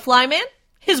quality about Flyman?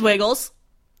 His wiggles.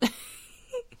 He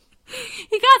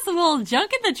got some little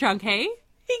junk in the trunk, hey?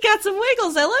 He got some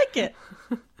wiggles, I like it.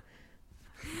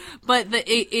 But the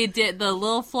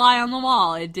little fly on the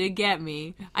wall, it did get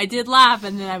me. I did laugh,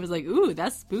 and then I was like, ooh,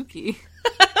 that's spooky.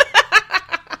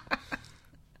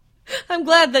 I'm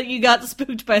glad that you got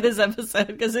spooked by this episode,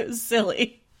 because it was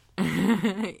silly.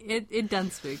 It done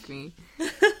spook me.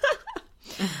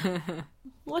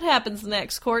 What happens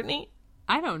next, Courtney?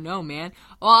 I don't know, man.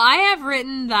 Well, I have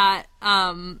written that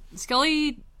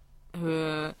Scully...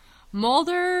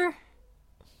 Mulder...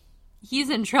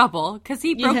 He's in trouble because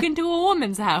he broke into a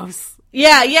woman's house.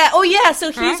 Yeah. Oh, yeah.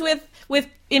 So Correct? He's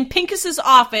in Pincus's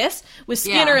office with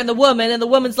Skinner and the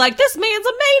woman's like, this man's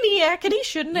a maniac and he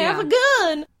shouldn't have a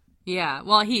gun. Yeah.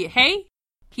 Well, he shouldn't.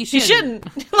 He shouldn't.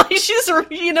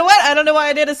 Like, you know what? I don't know why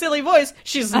I did a silly voice.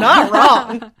 She's not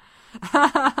wrong.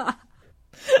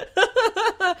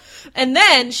 And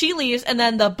then she leaves, and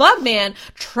then the Bugman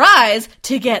tries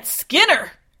to get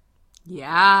Skinner.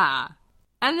 Yeah.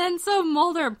 And then so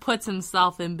Mulder puts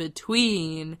himself in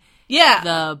between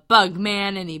the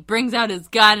Bugman, and he brings out his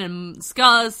gun, and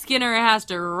Skinner has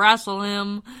to wrestle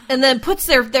him. And then puts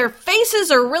their faces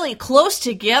are really close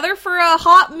together for a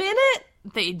hot minute.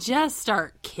 They just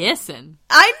start kissing.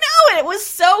 I know, it was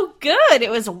so good.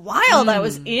 It was wild. I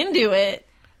was into it.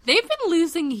 They've been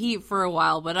losing heat for a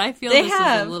while, but I feel this is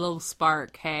a little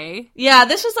spark, hey? Yeah,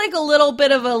 this was like a little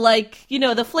bit of a, like, you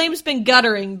know, the flame's been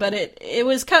guttering, but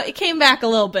it came back a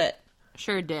little bit.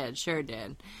 Sure did.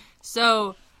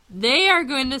 So, they are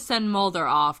going to send Mulder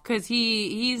off, because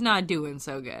he's not doing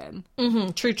so good.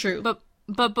 True.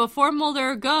 But before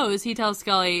Mulder goes, he tells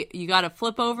Scully, you gotta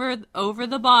flip over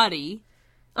the body,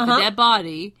 the dead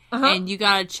body, and you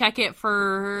gotta check it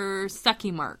for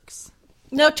sucky marks.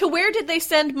 Now, to where did they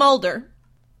send Mulder?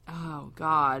 Oh,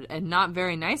 God. And not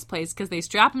very nice place, because they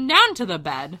strap him down to the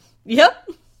bed. Yep.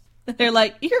 They're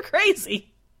like, you're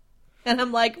crazy. And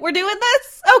I'm like, we're doing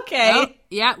this? Okay. Oh,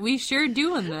 yeah, we sure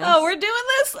doing this. Oh, we're doing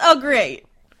this? Oh, great.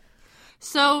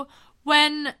 So,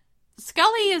 when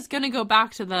Scully is going to go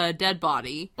back to the dead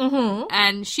body,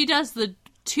 and she does the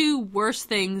two worst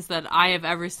things that I have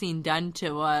ever seen done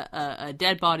to a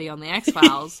dead body on the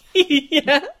X-Files.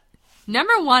 Yeah.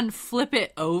 Number one, flip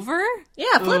it over.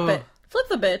 Yeah, flip it. Flip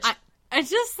the bitch. I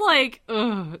just like,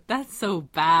 ugh, that's so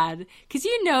bad. Because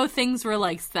you know things were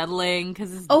like settling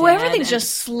because it's dead everything's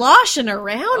just sloshing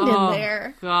around in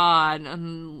there. God,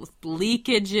 and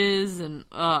leakages and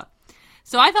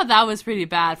So I thought that was pretty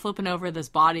bad, flipping over this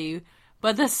body.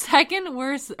 But the second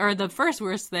worst, or the first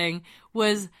worst thing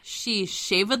was she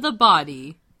shaved the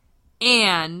body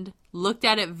and looked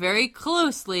at it very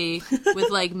closely with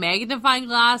like magnifying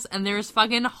glass, and there's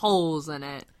fucking holes in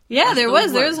it. Yeah, there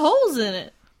was holes in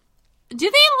it. Do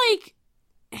they like,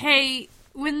 hey,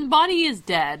 when the body is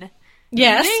dead,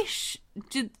 yes,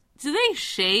 do they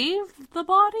shave the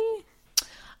body?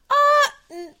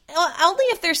 Only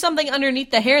if there's something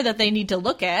underneath the hair that they need to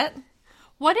look at.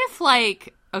 What if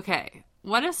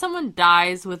what if someone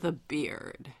dies with a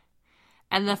beard?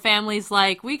 And the family's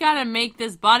like, we gotta make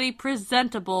this body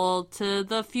presentable to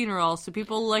the funeral so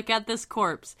people look at this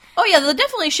corpse. Oh yeah, they'll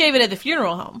definitely shave it at the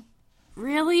funeral home.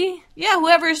 Really? Yeah,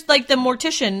 whoever's like the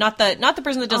mortician, not the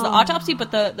person that does the autopsy, but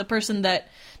the person that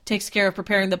takes care of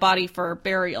preparing the body for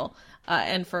burial,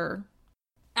 and for...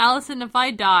 Alison, if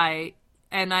I die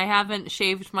and I haven't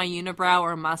shaved my unibrow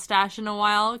or mustache in a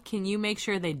while, can you make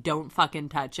sure they don't fucking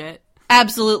touch it?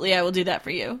 Absolutely, I will do that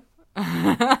for you.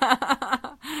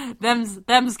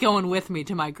 Them's going with me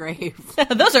to my grave.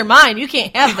 Those are mine. You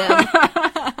can't have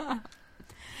them.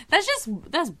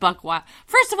 That's buck wild.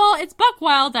 First of all, it's buck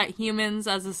wild that humans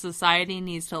as a society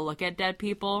needs to look at dead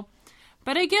people.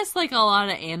 But I guess like a lot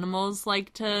of animals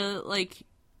like to like,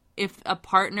 if a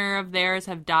partner of theirs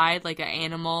have died, like an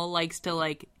animal likes to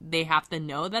like, they have to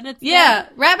know that it's dead.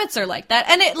 Rabbits are like that.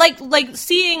 And it like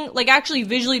seeing, like actually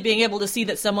visually being able to see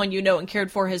that someone you know and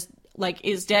cared for is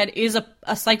dead is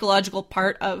a psychological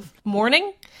part of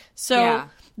mourning. So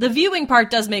the viewing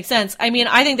part does make sense. I mean,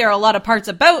 I think there are a lot of parts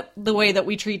about the way that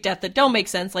we treat death that don't make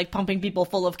sense, like pumping people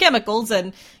full of chemicals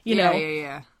and, you know.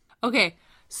 Yeah. Okay,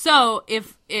 so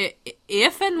if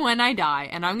and when I die,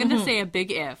 and I'm going to say a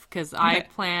big if, because I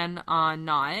plan on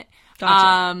not.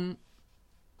 Gotcha.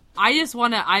 I just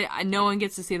want to, no one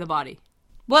gets to see the body.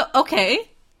 Well, okay.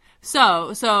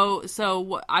 So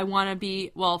I want to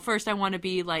be, well, first I want to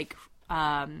be like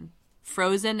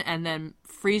frozen and then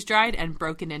freeze-dried and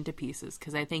broken into pieces,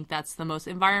 because I think that's the most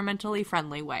environmentally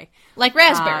friendly way. Like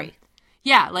raspberry.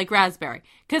 Yeah, like raspberry.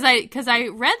 Because I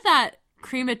read that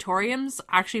crematoriums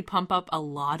actually pump up a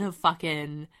lot of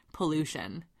fucking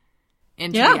pollution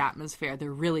into the atmosphere.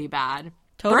 They're really bad.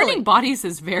 Totally. Burning bodies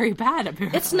is very bad,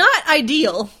 apparently. It's not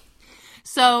ideal.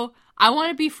 So I want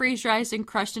to be freeze-dried and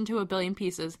crushed into a billion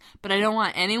pieces, but I don't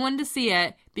want anyone to see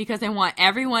it because I want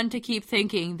everyone to keep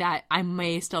thinking that I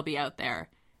may still be out there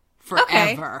forever.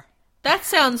 Okay. That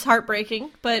sounds heartbreaking,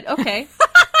 but okay.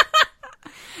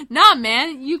 Nah,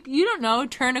 man, you don't know.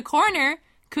 Turn a corner,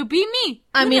 could be me.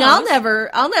 I mean, knows?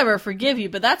 I'll never forgive you,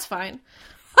 but that's fine.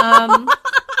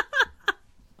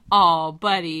 Oh,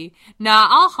 buddy. Nah,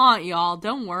 I'll haunt y'all.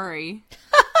 Don't worry.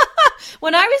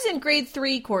 When I was in grade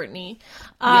 3, Courtney,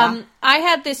 I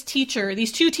had these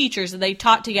two teachers that they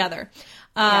taught together.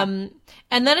 And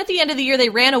then at the end of the year, they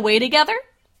ran away together.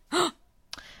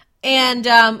 And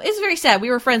it's very sad. We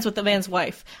were friends with the man's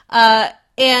wife. So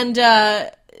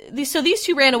these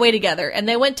two ran away together, and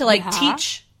they went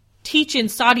to teach in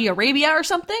Saudi Arabia or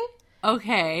something.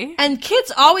 Okay. And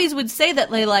kids always would say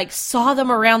that they saw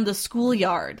them around the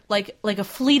schoolyard, like a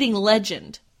fleeting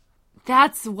legend.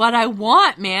 That's what I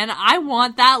want, man. I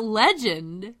want that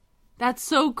legend. That's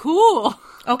so cool.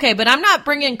 Okay, but I'm not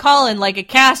bringing Colin like a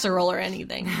casserole or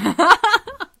anything.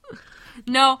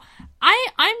 No,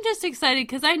 I'm just excited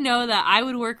because I know that I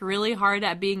would work really hard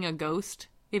at being a ghost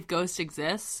if ghost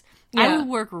exists. Yeah. I would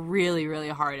work really, really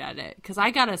hard at it because I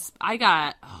gotta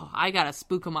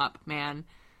spook them up, man.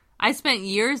 I spent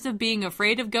years of being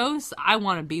afraid of ghosts. I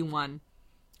want to be one.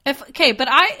 If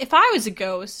I was a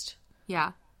ghost,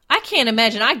 yeah, I can't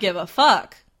imagine I'd give a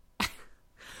fuck.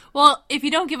 Well, if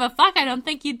you don't give a fuck, I don't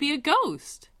think you'd be a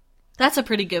ghost. That's a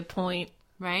pretty good point.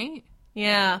 Right?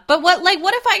 Yeah. But what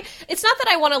if it's not that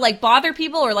I want to, like, bother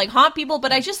people or, like, haunt people,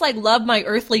 but I just, like, love my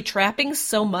earthly trappings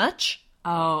so much.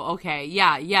 Oh, okay.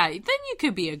 Yeah. Then you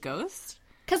could be a ghost.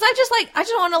 Because I just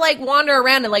want to, like, wander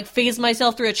around and, like, phase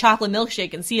myself through a chocolate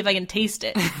milkshake and see if I can taste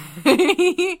it.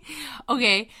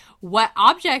 Okay. What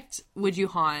object would you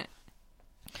haunt?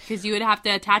 Because you would have to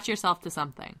attach yourself to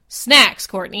something. Snacks,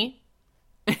 Courtney.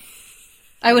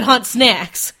 I would haunt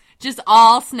snacks. Just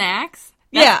all snacks?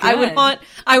 That's yeah, good.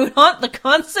 I would haunt the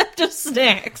concept of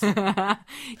snacks.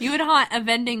 You would haunt a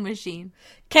vending machine.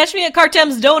 Catch me at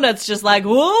Cartem's Donuts, just like,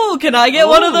 whoa, can I get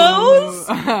one of those?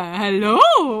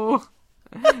 Hello.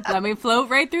 Let me float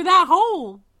right through that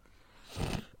hole.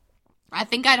 I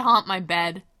think I'd haunt my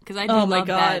bed, because I do love my God.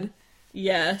 bed.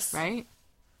 Yes. Right?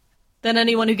 Then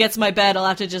anyone who gets my bed will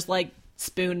have to just, like,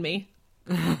 spoon me.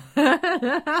 Yeah,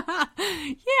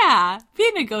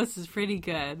 being a ghost is pretty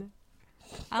good.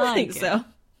 I think so.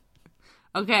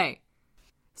 Okay.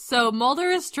 So Mulder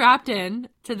is strapped in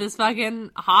to this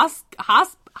fucking hospital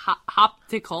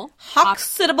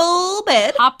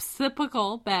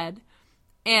bed.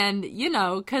 And, you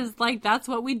know, because, like, that's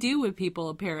what we do with people,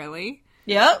 apparently.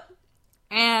 Yep.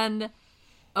 And,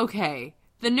 okay,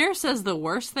 the nurse says the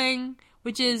worst thing,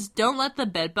 which is, don't let the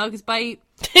bed bugs bite.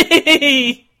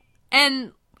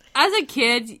 And as a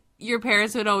kid, your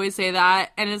parents would always say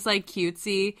that, and it's, like,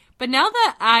 cutesy. But now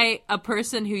that a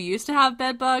person who used to have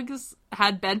bed bugs,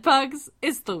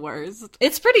 it's the worst.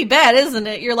 It's pretty bad, isn't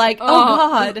it? You're like, oh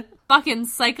God. Fucking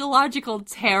psychological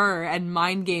terror and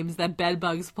mind games that bed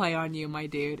bugs play on you, my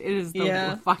dude. It is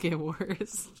the fucking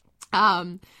worst.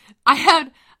 I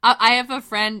have a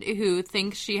friend who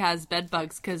thinks she has bed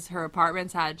bugs because her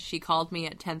apartment's she called me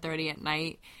at 10:30 at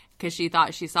night because she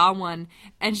thought she saw one.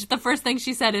 And the first thing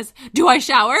she said is, do I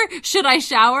shower? Should I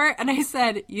shower? And I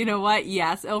said, you know what?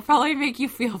 Yes, it'll probably make you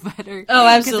feel better. Oh,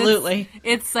 absolutely.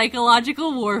 It's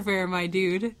psychological warfare, my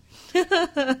dude.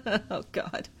 Oh,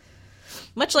 God.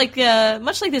 Much like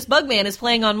this Bugman is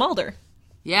playing on Mulder.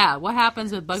 Yeah, what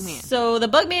happens with Bugman? So the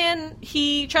Bugman,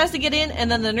 he tries to get in,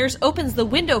 and then the nurse opens the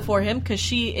window for him because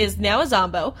she is now a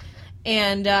zombo.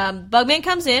 And Bugman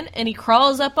comes in, and he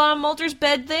crawls up on Mulder's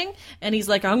bed thing, and he's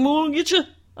like, I'm gonna get you,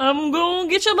 my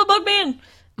Bugman.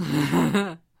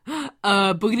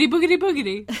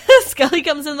 Boogity. Scully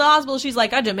comes in the hospital, she's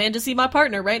like, I demand to see my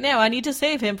partner right now, I need to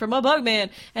save him from a Bugman.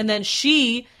 And then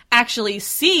she actually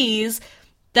sees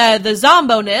the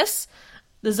zomboness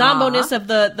of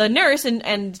the nurse,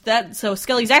 and that, so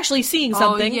Scully's actually seeing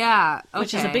something. Oh, yeah. Okay.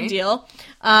 Which is a big deal.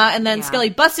 And then Scully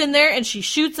busts in there, and she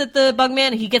shoots at the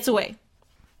Bugman, and he gets away.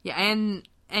 Yeah, and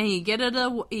he get it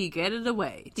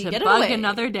away to bug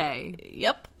another day.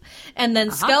 Yep. And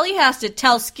then Scully has to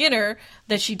tell Skinner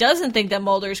that she doesn't think that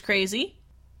Mulder's crazy.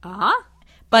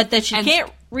 But that she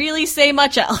can't really say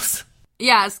much else.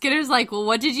 Yeah, Skinner's like, well,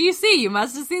 what did you see? You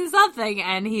must have seen something.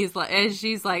 And she's like,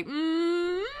 it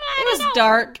was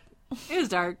dark. It was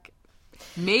dark.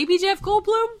 Maybe Jeff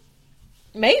Goldblum?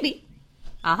 Maybe.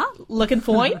 Looking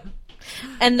fine.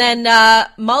 And then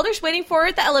Mulder's waiting for her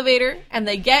at the elevator, and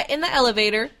they get in the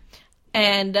elevator,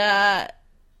 and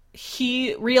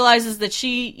he realizes that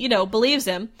she, believes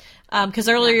him. Because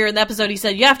earlier in the episode he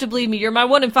said, you have to believe me, you're my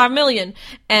 1 in 5 million.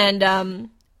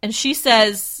 And she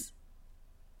says,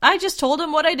 I just told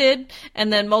him what I did.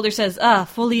 And then Mulder says,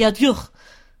 Folie A Deux.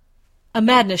 A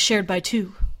madness shared by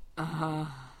two.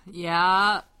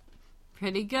 Yeah.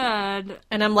 Pretty good.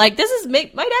 And I'm like, this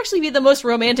might actually be the most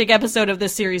romantic episode of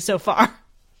this series so far.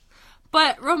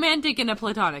 But romantic in a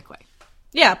platonic way.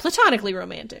 Yeah, platonically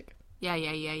romantic. Yeah.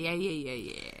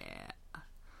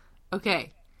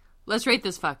 Okay. Let's rate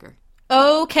this fucker.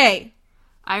 Okay.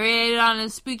 I rate it on a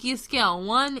spooky scale.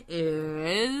 1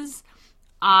 is...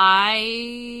 how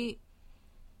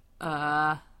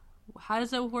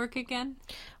does it work again?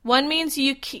 1 means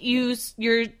you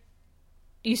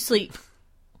sleep.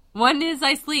 1 is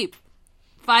I sleep.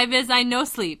 5 is I no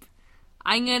sleep.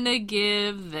 I'm gonna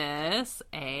give this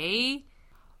a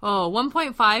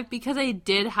 1.5 because I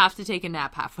did have to take a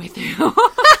nap halfway through.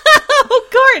 Oh,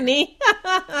 Courtney.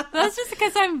 That's just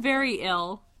because I'm very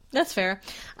ill. That's fair.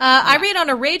 I rate on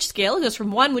a rage scale. It goes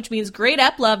from 1, which means great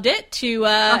up, loved it, to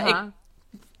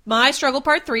My Struggle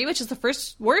Part 3, which is the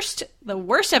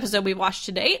worst episode we've watched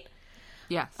to date.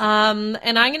 Yes. And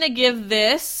I'm gonna give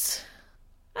this...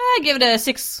 give it a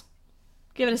 6.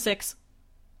 Give it a 6.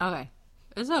 Okay.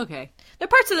 It's okay. There are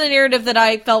parts of the narrative that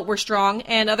I felt were strong,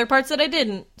 and other parts that I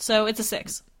didn't, so it's a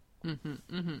 6.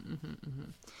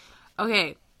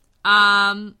 Okay.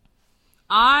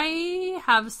 I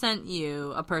have sent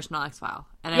you a personal X-File,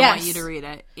 and I want you to read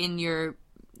it in your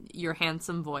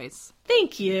handsome voice.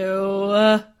 Thank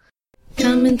you.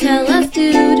 Come and tell us,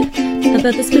 dude,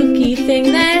 about the spooky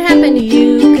thing that happened to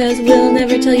you, 'cause we'll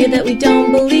never tell you that we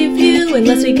don't believe you.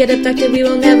 Unless we get abducted, we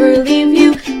will never leave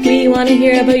you. We want to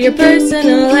hear about your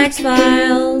personal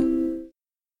X-File.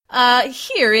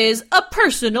 Here is a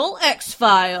personal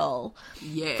X-File.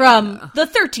 Yeah. From the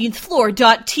 13th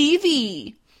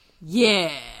floor.tv.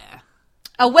 Yeah.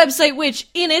 A website which,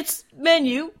 in its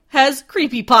menu, has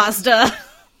creepypasta.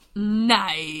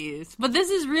 Nice. But this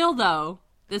is real, though.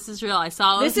 This is real. I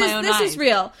saw it with my own eyes. This is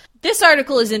real. This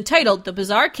article is entitled The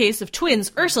Bizarre Case of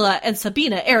Twins Ursula and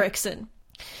Sabina Eriksson.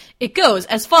 It goes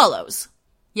as follows.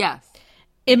 Yes.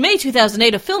 In May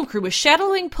 2008, a film crew was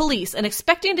shadowing police and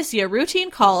expecting to see a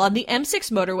routine call on the M6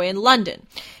 motorway in London.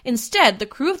 Instead, the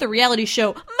crew of the reality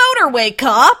show Motorway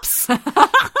Cops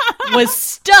was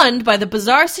stunned by the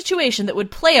bizarre situation that would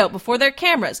play out before their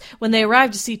cameras when they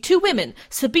arrived to see two women,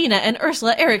 Sabina and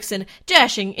Ursula Eriksson,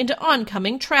 dashing into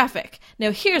oncoming traffic.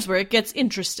 Now here's where it gets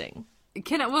interesting.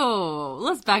 Whoa,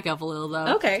 let's back up a little,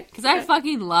 though. Okay. Because I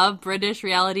fucking love British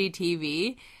reality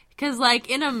TV. Because, like,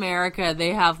 in America,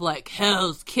 they have, like,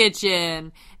 Hell's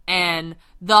Kitchen and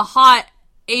the hot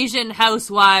Asian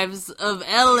housewives of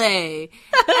L.A.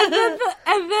 and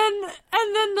then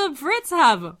the Brits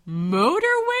have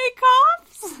Motorway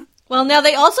Cops? Well, now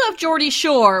they also have Geordie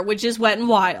Shore, which is Wet and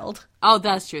Wild. Oh,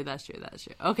 that's true.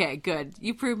 Okay, good.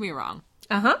 You proved me wrong.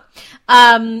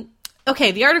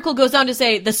 Okay, the article goes on to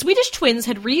say, the Swedish twins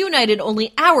had reunited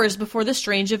only hours before the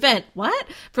strange event. What?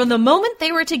 From the moment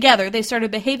they were together, they started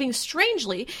behaving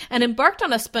strangely and embarked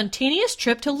on a spontaneous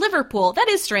trip to Liverpool. That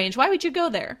is strange. Why would you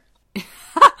go there?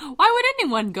 Why would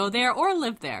anyone go there or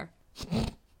live there?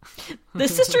 The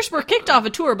sisters were kicked off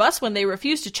a tour bus when they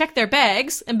refused to check their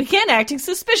bags and began acting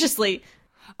suspiciously.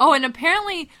 Oh, and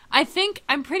apparently,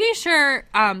 I'm pretty sure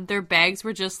their bags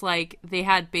were just, like, they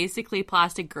had basically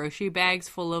plastic grocery bags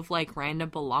full of, like, random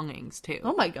belongings, too.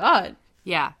 Oh, my God.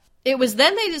 Yeah. It was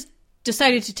then they just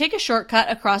decided to take a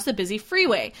shortcut across the busy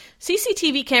freeway.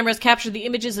 CCTV cameras captured the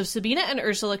images of Sabina and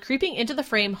Ursula creeping into the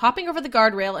frame, hopping over the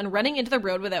guardrail, and running into the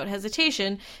road without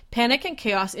hesitation. Panic and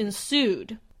chaos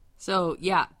ensued. So,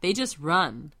 yeah, they just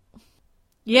run.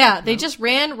 Yeah, they just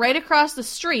ran right across the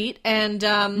street and,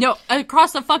 No,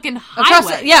 across the fucking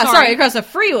highway. Across a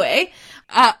freeway.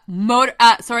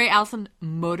 Sorry, Alison,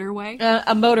 motorway?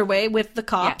 A motorway with the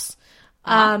cops.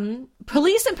 Yeah.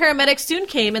 Police and paramedics soon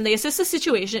came and they assessed the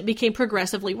situation. It became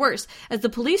progressively worse. As the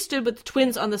police stood with the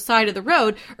twins on the side of the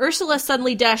road, Ursula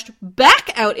suddenly dashed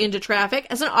back out into traffic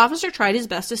as an officer tried his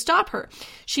best to stop her.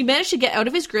 She managed to get out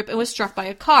of his grip and was struck by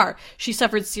a car. She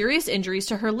suffered serious injuries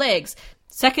to her legs.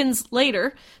 Seconds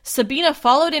later, Sabina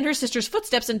followed in her sister's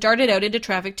footsteps and darted out into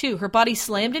traffic too. Her body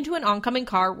slammed into an oncoming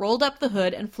car, rolled up the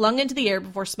hood, and flung into the air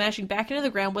before smashing back into the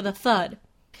ground with a thud.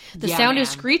 The sound of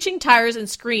screeching tires and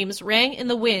screams rang in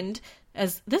the wind,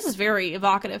 as this is very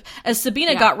evocative, as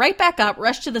Sabina got right back up,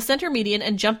 rushed to the center median,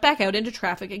 and jumped back out into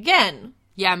traffic again.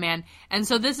 Yeah, man. And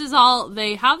so this is all,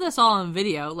 they have this all on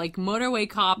video. Like, motorway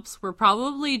cops were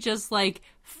probably just, like,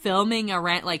 filming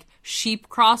around, like, sheep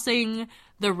crossing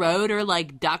the road or,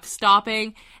 like, duck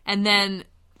stopping. And then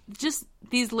just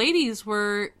these ladies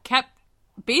were kept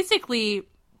basically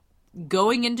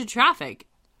going into traffic.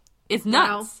 It's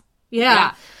nuts. Wow.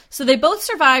 Yeah. So they both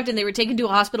survived and they were taken to a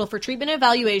hospital for treatment and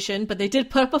evaluation, but they did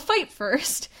put up a fight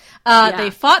first. They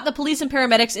fought the police and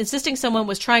paramedics, insisting someone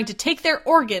was trying to take their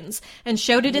organs, and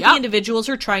shouted at the individuals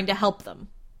who were trying to help them.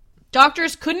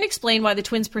 Doctors couldn't explain why the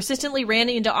twins persistently ran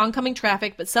into oncoming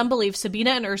traffic, but some believe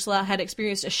Sabina and Ursula had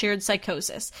experienced a shared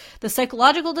psychosis. The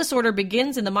psychological disorder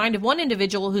begins in the mind of one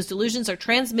individual whose delusions are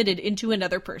transmitted into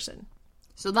another person.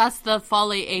 So that's the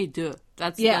Folie A Deux.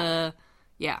 That's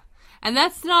And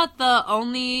that's not the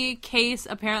only case,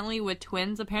 apparently, with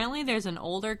twins. Apparently, there's an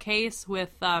older case with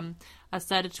a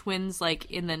set of twins, like,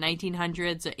 in the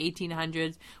 1900s or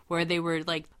 1800s, where they were,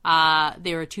 like,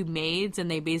 they were two maids,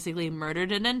 and they basically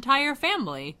murdered an entire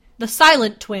family. The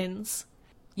silent twins.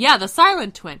 Yeah, the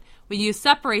silent twin. When you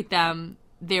separate them,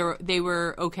 they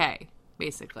were okay,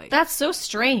 basically. That's so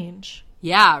strange.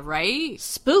 Yeah, right?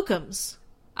 Spookums.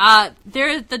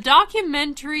 The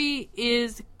documentary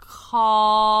is called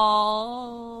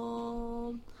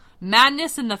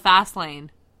Madness in the Fast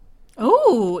Lane.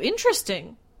 Oh,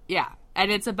 interesting. Yeah,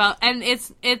 and it's about, and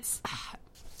it's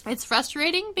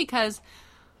frustrating because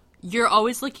you're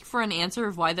always looking for an answer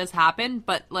of why this happened,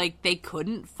 but, like, they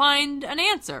couldn't find an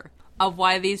answer of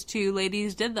why these two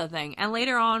ladies did the thing. And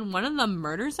later on, one of them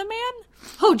murders a man.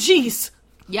 Oh, jeez.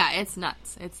 Yeah, it's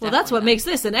nuts. Well, that's what makes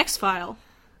this an X-File.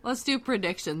 Let's do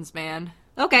predictions, man.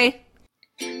 Okay.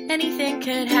 Anything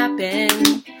could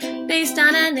happen based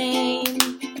on a name.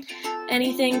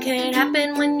 Anything can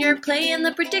happen when you're playing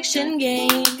the prediction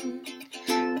game.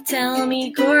 Tell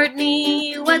me,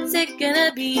 Courtney, what's it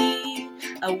gonna be?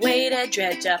 A way to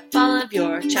dredge up all of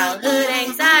your childhood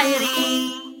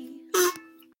anxiety.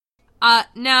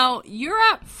 Now, you're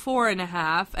at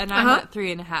 4.5, and I'm at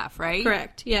 3.5, right?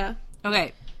 Correct, yeah.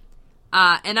 Okay.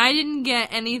 And I didn't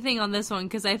get anything on this one,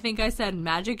 because I think I said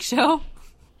magic show.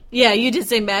 Yeah, you did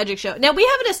say magic show. Now, we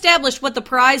haven't established what the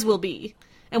prize will be,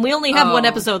 and we only have one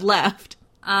episode left.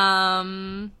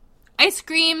 Ice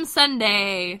cream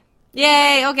sundae.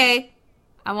 Yay, okay.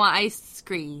 I want ice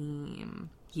cream.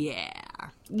 Yeah.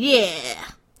 Yeah.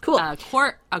 Cool. A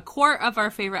quart of our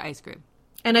favorite ice cream.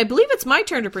 And I believe it's my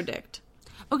turn to predict.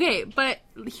 Okay, but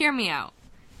hear me out.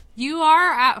 You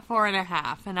are at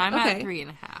 4.5, and I'm at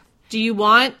 3.5. Do you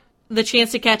want the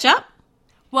chance to catch up?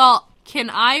 Well, can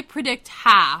I predict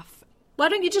half? Why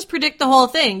don't you just predict the whole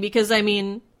thing? Because, I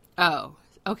mean... Oh,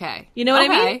 okay. You know what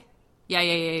I mean?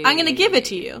 Yeah. I'm going to give it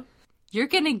to you. You're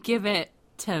going to give it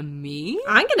to me?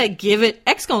 I'm going to give it...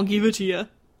 X going to give it to you.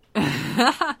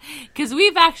 Because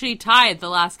we've actually tied the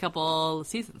last couple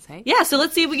seasons, hey? Yeah, so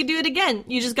let's see if we can do it again.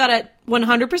 You just gotta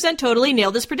 100% totally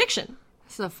nail this prediction.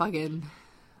 So fucking...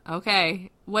 Okay,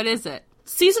 what is it?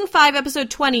 Season 5, episode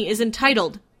 20 is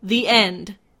entitled The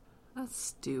End. That's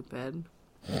stupid.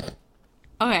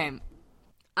 Okay.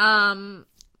 Fuck.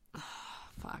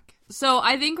 So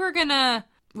I think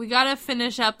we gotta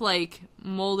finish up, like,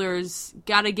 Mulder's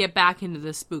gotta get back into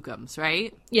the spookums,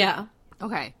 right? Yeah.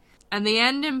 Okay. And the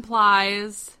end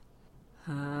implies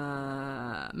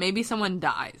maybe someone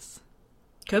dies.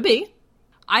 Could be.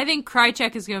 I think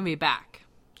Krychek is going to be back.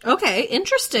 Okay,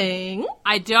 interesting.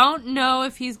 I don't know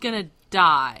if he's going to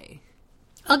die.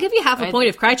 I'll give you half a point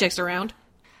if Krychek's around.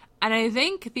 And I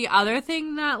think the other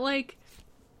thing that, like,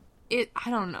 I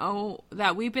don't know,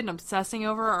 that we've been obsessing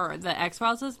over, or the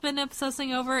X-Files has been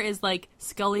obsessing over, is, like,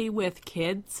 Scully with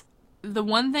kids. The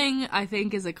one thing I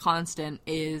think is a constant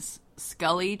is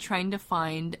Scully trying to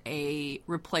find a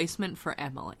replacement for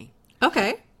Emily.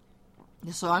 Okay.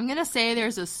 So I'm gonna say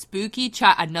there's a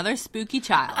another spooky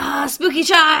child. Spooky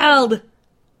child!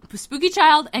 Spooky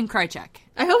child and Krychek.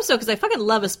 I hope so, because I fucking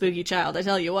love a spooky child, I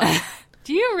tell you what.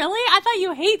 Do you really? I thought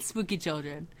you hate spooky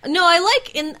children. No, I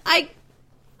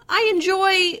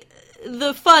enjoy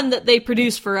the fun that they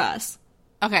produce for us.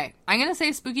 Okay, I'm gonna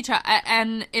say spooky child,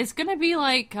 and it's gonna be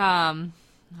like, I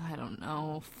don't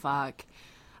know, fuck.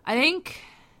 I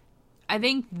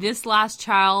think this last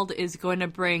child is going to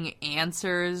bring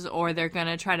answers, or they're going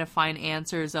to try to find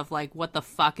answers of, like, what the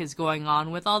fuck is going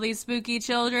on with all these spooky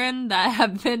children that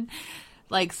have been,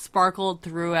 like, sparkled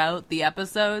throughout the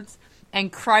episodes.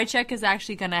 And Krychek is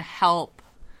actually going to help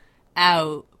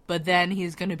out, but then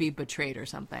he's going to be betrayed or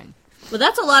something. Well,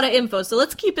 that's a lot of info, so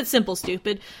let's keep it simple,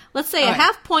 stupid. Let's say a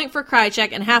half point for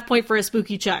Krychek and half point for a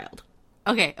spooky child.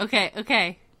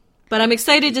 Okay. But I'm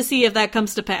excited to see if that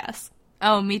comes to pass.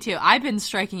 Oh, me too. I've been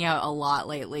striking out a lot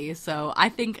lately, so I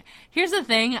think... Here's the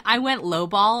thing. I went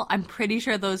lowball. I'm pretty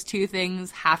sure those two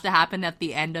things have to happen at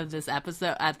the end of this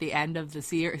episode, at the end of the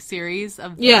series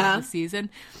of the season.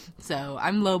 So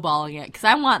I'm lowballing it, because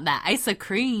I want that ice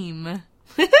cream.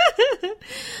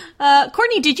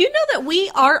 Courtney, did you know that we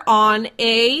are on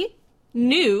a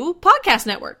new podcast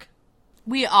network?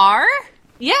 We are?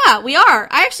 Yeah, we are.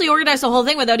 I actually organized the whole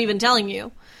thing without even telling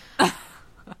you.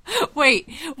 Wait,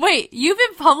 you've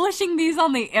been publishing these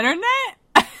on the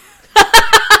internet?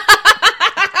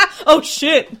 Oh,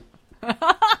 shit.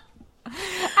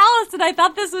 Allison, I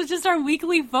thought this was just our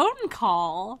weekly phone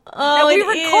call that we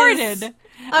recorded.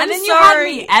 And then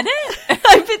sorry. You had me edit?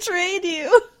 I betrayed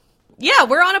you. Yeah,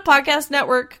 we're on a podcast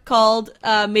network called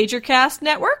Major Cast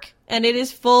Network, and it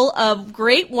is full of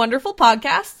great, wonderful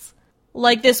podcasts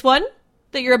like this one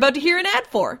that you're about to hear an ad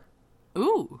for.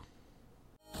 Ooh.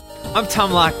 I'm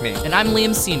Tom Lockney. And I'm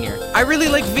Liam Sr. I really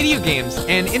like video games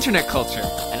and internet culture.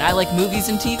 And I like movies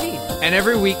and TV. And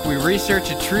every week we research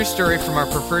a true story from our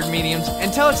preferred mediums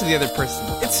and tell it to the other person.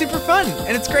 It's super fun,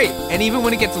 and it's great. And even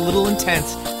when it gets a little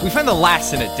intense, we find the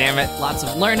laughs in it, damn it. Lots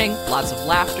of learning, lots of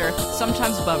laughter,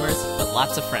 sometimes bummers, but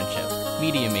lots of friendship.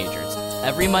 Media Majors.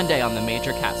 Every Monday on the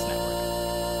Major Cast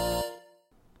Network.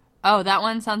 Oh, that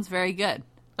one sounds very good.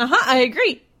 I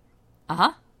agree.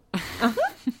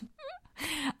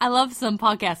 I love some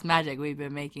podcast magic we've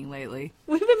been making lately.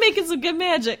 We've been making some good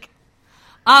magic.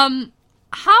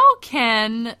 How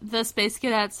can the Space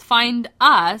Cadets find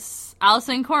us,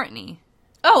 Alison and Courtney?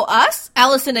 Oh, us?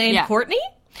 Alison and Courtney?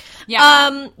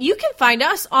 Yeah. You can find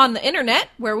us on the internet,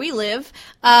 where we live,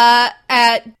 at...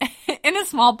 In a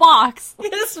small box.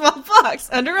 In a small box,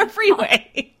 under a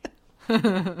freeway.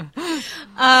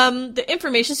 The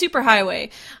information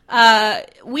superhighway.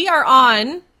 We are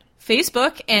on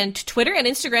Facebook and Twitter and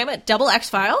Instagram at Double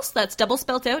X-Files. That's double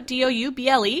spelt out,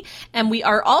 DOUBLE. And we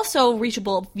are also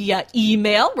reachable via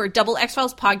email. We're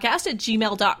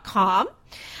doubleXFilesPodcast@gmail.com.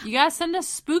 You guys send us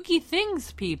spooky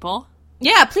things, people.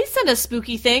 Yeah, please send us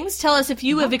spooky things. Tell us if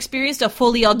you have experienced a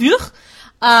Folie A Deux,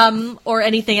 or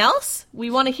anything else.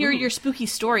 We want to hear your spooky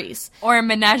stories. Or a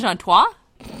menage a trois.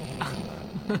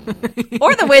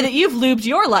 Or the way that you've lubed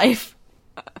your life.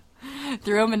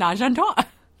 Through a menage a trois.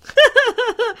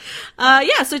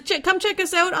 So come check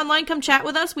us out online. Come chat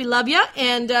with us. We love you.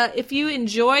 And if you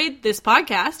enjoyed this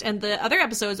podcast and the other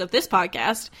episodes of this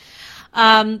podcast,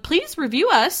 please review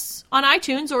us on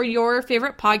iTunes or your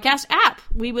favorite podcast app.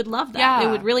 We would love that. Yeah.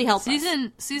 It would really help us.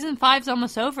 Season 5's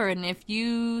almost over, and if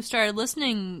you started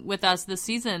listening with us this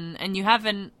season and you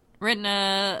haven't written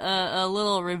a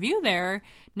little review there,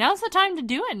 now's the time to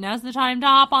do it. Now's the time to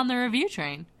hop on the review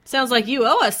train. Sounds like you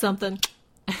owe us something.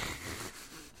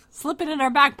 Slip it in our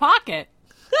back pocket.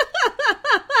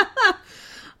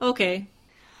 Okay.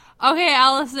 Okay,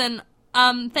 Allison.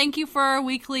 Thank you for our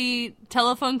weekly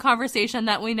telephone conversation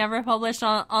that we never published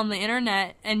on the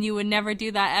internet, and you would never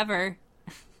do that ever.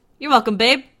 You're welcome,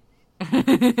 babe.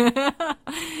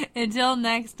 Until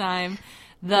next time,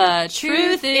 the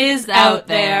truth is out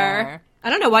there.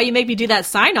 I don't know why you make me do that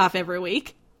sign-off every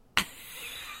week.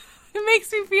 It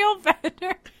makes me feel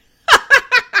better.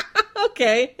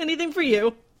 Okay, anything for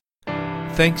you.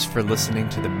 Thanks for listening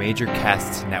to the Major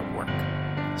Casts Network.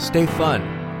 Stay fun,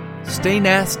 stay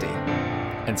nasty,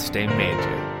 and stay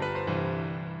major.